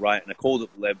doesn't feel right. And I called up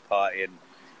the Labour Party and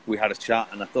we had a chat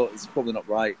and I thought, it's probably not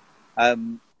right.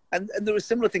 And there were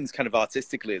similar things kind of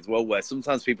artistically as well, where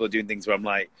sometimes people are doing things where I'm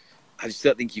like, I just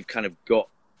don't think you've kind of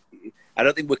I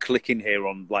don't think we're clicking here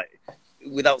on, like,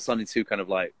 without sounding too kind of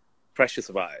like precious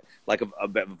about it, like a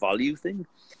bit of a value thing.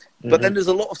 But then there's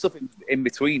a lot of stuff in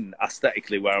between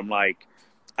aesthetically where I'm like,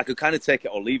 I could kind of take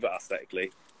it or leave it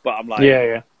aesthetically, but I'm like,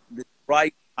 the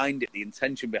right behind it, the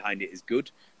intention behind it is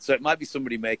good. So it might be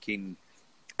somebody making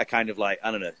a kind of like,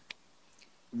 I don't know,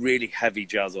 really heavy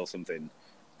jazz or something.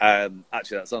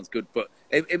 Actually, that sounds good, but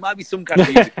it might be some kind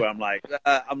of music where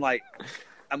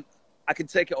I can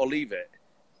take it or leave it.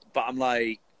 But I'm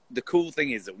like, the cool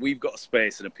thing is that we've got a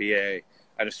space and a PA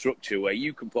and a structure where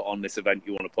you can put on this event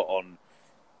you want to put on.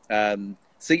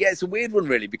 So yeah, it's a weird one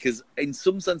really, because in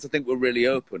some sense I think we're really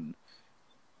open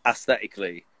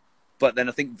aesthetically, but then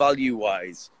I think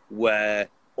value-wise we're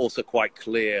also quite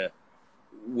clear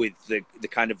with the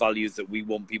kind of values that we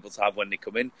want people to have when they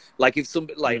come in. Like if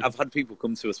somebody, like I've had people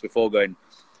come to us before going,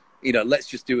 you know, let's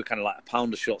just do a kind of like a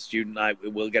pound a shot student night.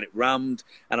 We'll get it rammed.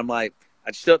 And I'm like,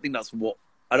 I just don't think that's what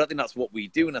we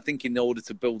do. And I think in order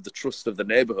to build the trust of the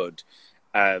neighborhood,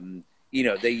 you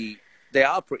know, they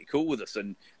are pretty cool with us.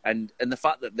 And the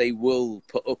fact that they will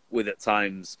put up with at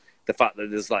times the fact that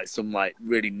there's like some like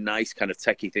really nice kind of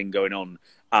techie thing going on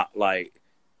at like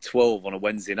 12 on a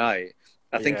Wednesday night,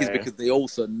 I think is because they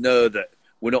also know that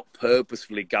we're not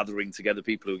purposefully gathering together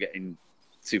people who are getting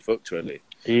too fucked, really.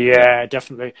 Yeah,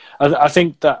 definitely. I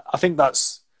think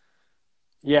that's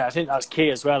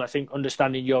key as well. I think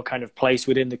understanding your kind of place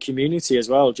within the community as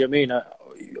well. Do you know what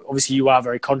I mean? Obviously, you are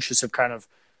very conscious of kind of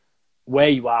where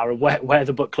you are and where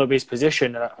the book club is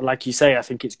positioned. Like you say, I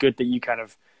think it's good that you kind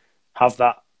of have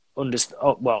that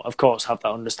of course, have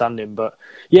that understanding. But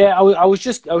yeah, I was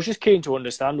just keen to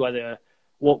understand whether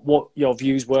what your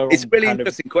views were. It's a really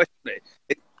interesting question.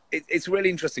 It's a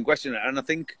really interesting question, and I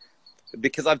think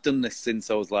because I've done this since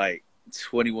I was like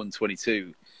 21,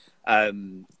 22,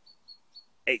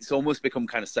 it's almost become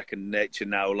kind of second nature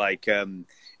now. Like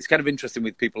it's kind of interesting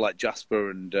with people like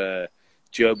Jasper and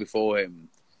Joe before him.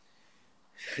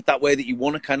 That way that you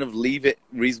want to kind of leave it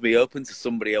reasonably open to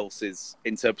somebody else's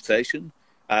interpretation.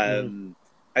 And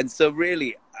so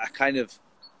really,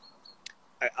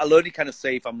 I'll only kind of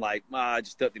say if I'm like, I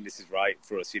just don't think this is right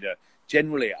for us, you know.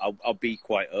 Generally, I'll be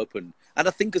quite open. And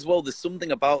I think as well, there's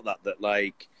something about that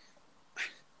like,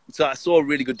 so I saw a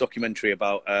really good documentary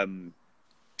about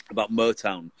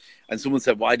Motown, and someone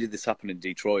said, why did this happen in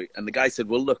Detroit? And the guy said,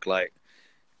 well, look, like,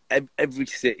 every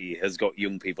city has got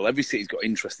young people. Every city's got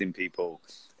interesting people.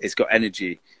 It's got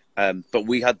energy. But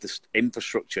we had this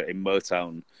infrastructure in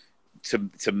Motown to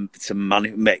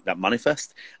make that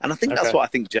manifest. And I think that's what I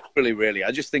think generally, really.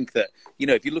 I just think that, you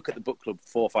know, if you look at the book club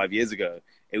 4 or 5 years ago,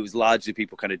 it was largely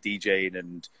people kind of DJing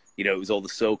and, you know, it was all the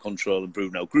Soul Control and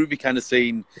Bruno Groovy kind of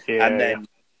scene. And then it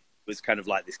was kind of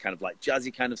like this kind of like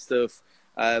jazzy kind of stuff.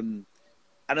 And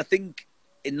I think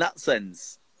in that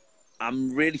sense,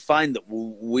 I'm really fine that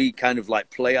we kind of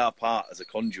like play our part as a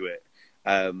conduit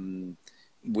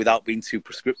without being too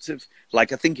prescriptive.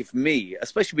 Like, I think if me,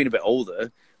 especially being a bit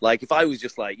older, like if I was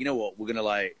just like, you know what, we're going to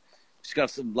like, just gonna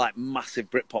have some like massive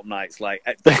Britpop nights, like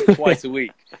twice a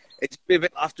week. It's be a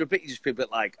bit, after a bit, you just be a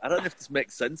bit like, I don't know if this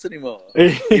makes sense anymore.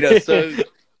 You know, so,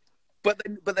 but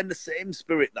then the same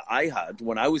spirit that I had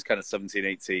when I was kind of 17,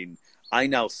 18, I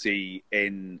now see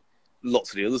in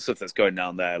lots of the other stuff that's going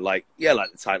down there, like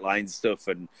like the tight lines stuff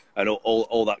and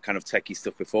all that kind of techie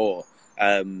stuff before.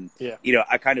 You know,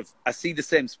 I see the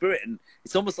same spirit, and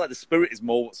it's almost like the spirit is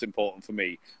more what's important for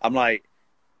me. I'm like,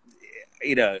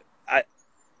 you know,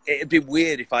 it'd be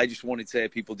weird if I just wanted to hear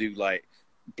people do like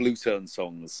blue tone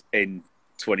songs in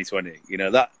 2020. You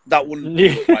know, that wouldn't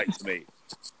be right to me.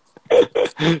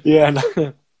 Yeah,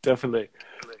 no, definitely.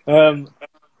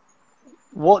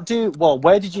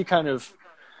 Where did you kind of,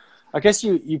 I guess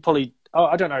you probably,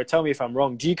 I don't know, tell me if I'm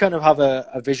wrong. Do you kind of have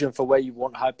a vision for where you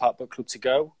want Hyde Park Book Club to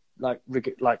go?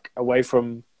 Like away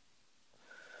from,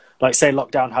 like, say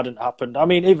lockdown hadn't happened. I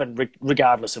mean, even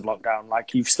regardless of lockdown,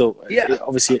 like you've still,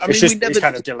 obviously it's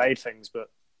kind of delayed things, but.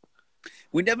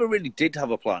 We never really did have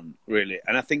a plan, really.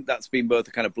 And I think that's been both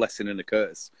a kind of blessing and a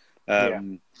curse.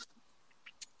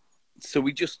 So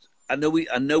we just, I know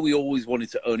we always wanted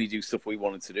to only do stuff we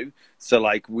wanted to do. So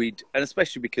like and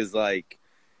especially because like,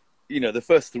 you know, the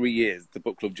first 3 years, the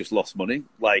book club just lost money.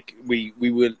 Like we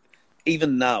were,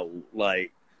 even now,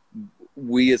 like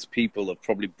we as people have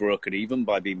probably broken even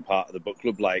by being part of the book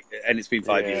club. Like, and it's been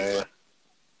 5 years.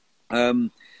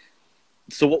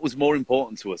 So what was more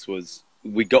important to us was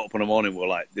we got up in the morning, we're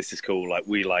like, this is cool. Like,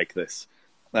 we like this.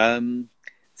 So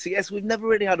yes, we've never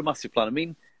really had a massive plan. I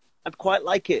mean, I'd quite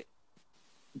like it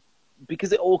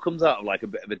because it all comes out of like a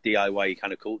bit of a DIY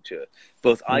kind of culture.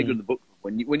 Both I and the book,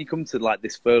 when you come to like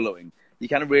this furloughing, you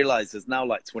kind of realize there's now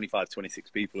like 25,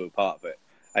 26 people who are part of it.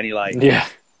 And you're like,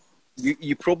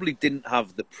 you probably didn't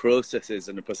have the processes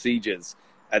and the procedures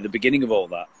at the beginning of all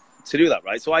that to do that,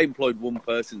 right? So I employed one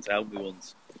person to help me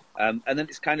once. And then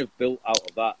it's kind of built out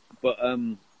of that. But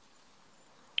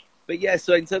yeah,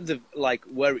 so in terms of like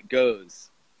where it goes,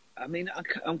 I mean,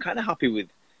 I'm kind of happy with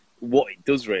what it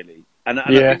does really. And I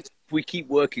think if we keep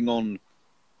working on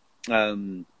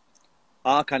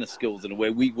our kind of skills and the way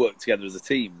we work together as a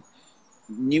team,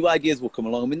 new ideas will come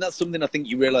along. I mean, that's something I think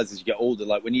you realise as you get older.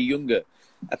 Like when you're younger,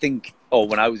 I think, or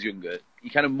when I was younger,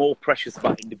 you're kind of more precious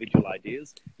about individual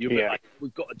ideas. You're a bit like,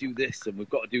 we've got to do this and we've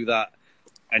got to do that.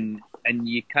 And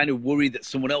you kind of worry that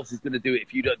someone else is going to do it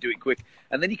if you don't do it quick.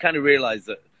 And then you kind of realise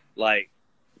that, like,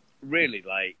 really,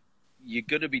 like, you're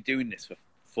going to be doing this for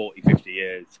 40, 50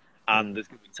 years. And there's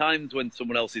going to be times when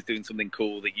someone else is doing something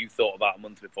cool that you thought about a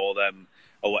month before them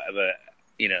or whatever,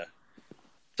 you know.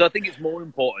 So I think it's more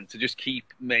important to just keep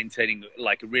maintaining,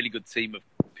 like, a really good team of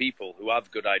people who have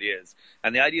good ideas.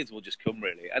 And the ideas will just come,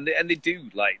 really. And they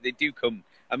do come.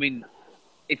 I mean,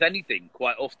 if anything,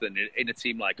 quite often in a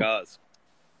team like ours,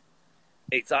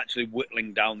 it's actually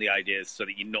whittling down the ideas so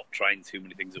that you're not trying too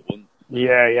many things at once.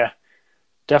 Yeah,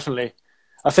 definitely.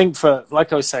 I think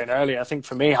like I was saying earlier, I think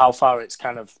for me, how far it's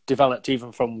kind of developed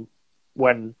even from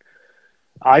when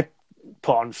I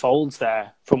put on Folds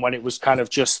there, from when it was kind of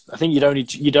just, I think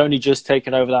you'd only just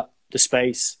taken over the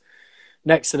space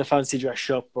next to the fancy dress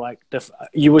shop. Like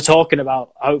you were talking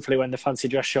about, hopefully when the fancy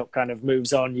dress shop kind of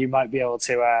moves on, you might be able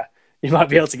to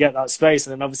get that space.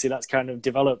 And then obviously that's kind of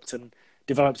developed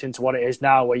into what it is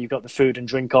now, where you've got the food and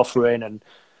drink offering. And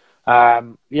I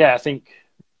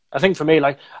think for me,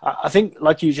 like, I think,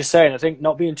 like you just saying, I think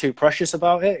not being too precious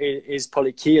about it is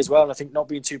probably key as well. And I think not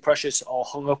being too precious or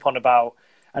hung up on about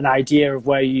an idea of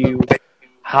where you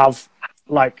have,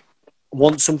 like,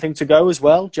 want something to go as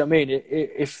well. Do you know what I mean?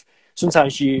 If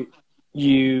sometimes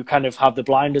you kind of have the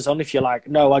blinders on, if you're like,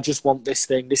 no, I just want this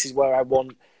thing, this is where I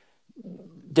want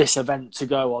this event to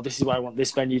go, or this is where I want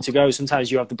this venue to go.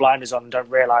 Sometimes you have the blinders on and don't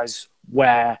realise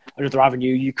where another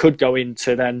avenue you could go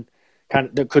into then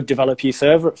that could develop you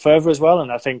further as well. And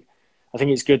I think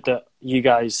it's good that you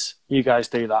guys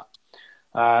do that.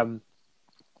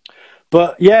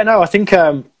 But yeah, no, I think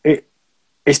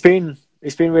it's been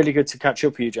really good to catch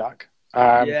up with you, Jack.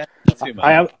 Yeah, too,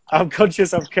 man. I'm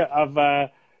conscious I've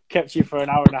kept you for an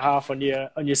hour and a half on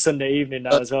your Sunday evening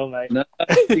now as well, mate. No,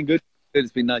 it's been good.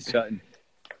 It's been nice chatting.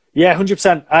 Yeah,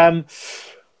 100%.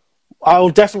 I'll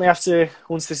definitely have to,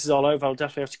 once this is all over, I'll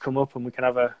definitely have to come up and we can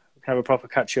have a proper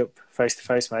catch up face to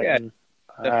face, mate. Yeah, and,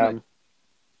 definitely.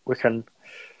 We can,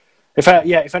 if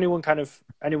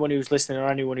anyone who's listening or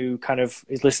anyone who kind of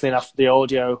is listening after the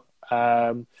audio,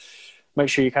 make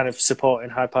sure you kind of supporting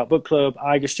Hyde Park Book Club,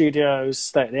 Eiger Studios,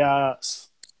 State of the Arts,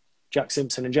 Jack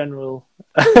Simpson in general.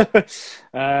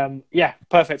 Yeah,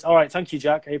 perfect. All right, thank you,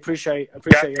 Jack. I appreciate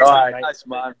your time, mate. Nice,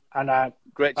 man. And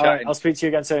great chatting. All right, I'll speak to you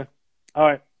again soon. All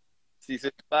right. See you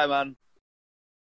soon. Bye, man.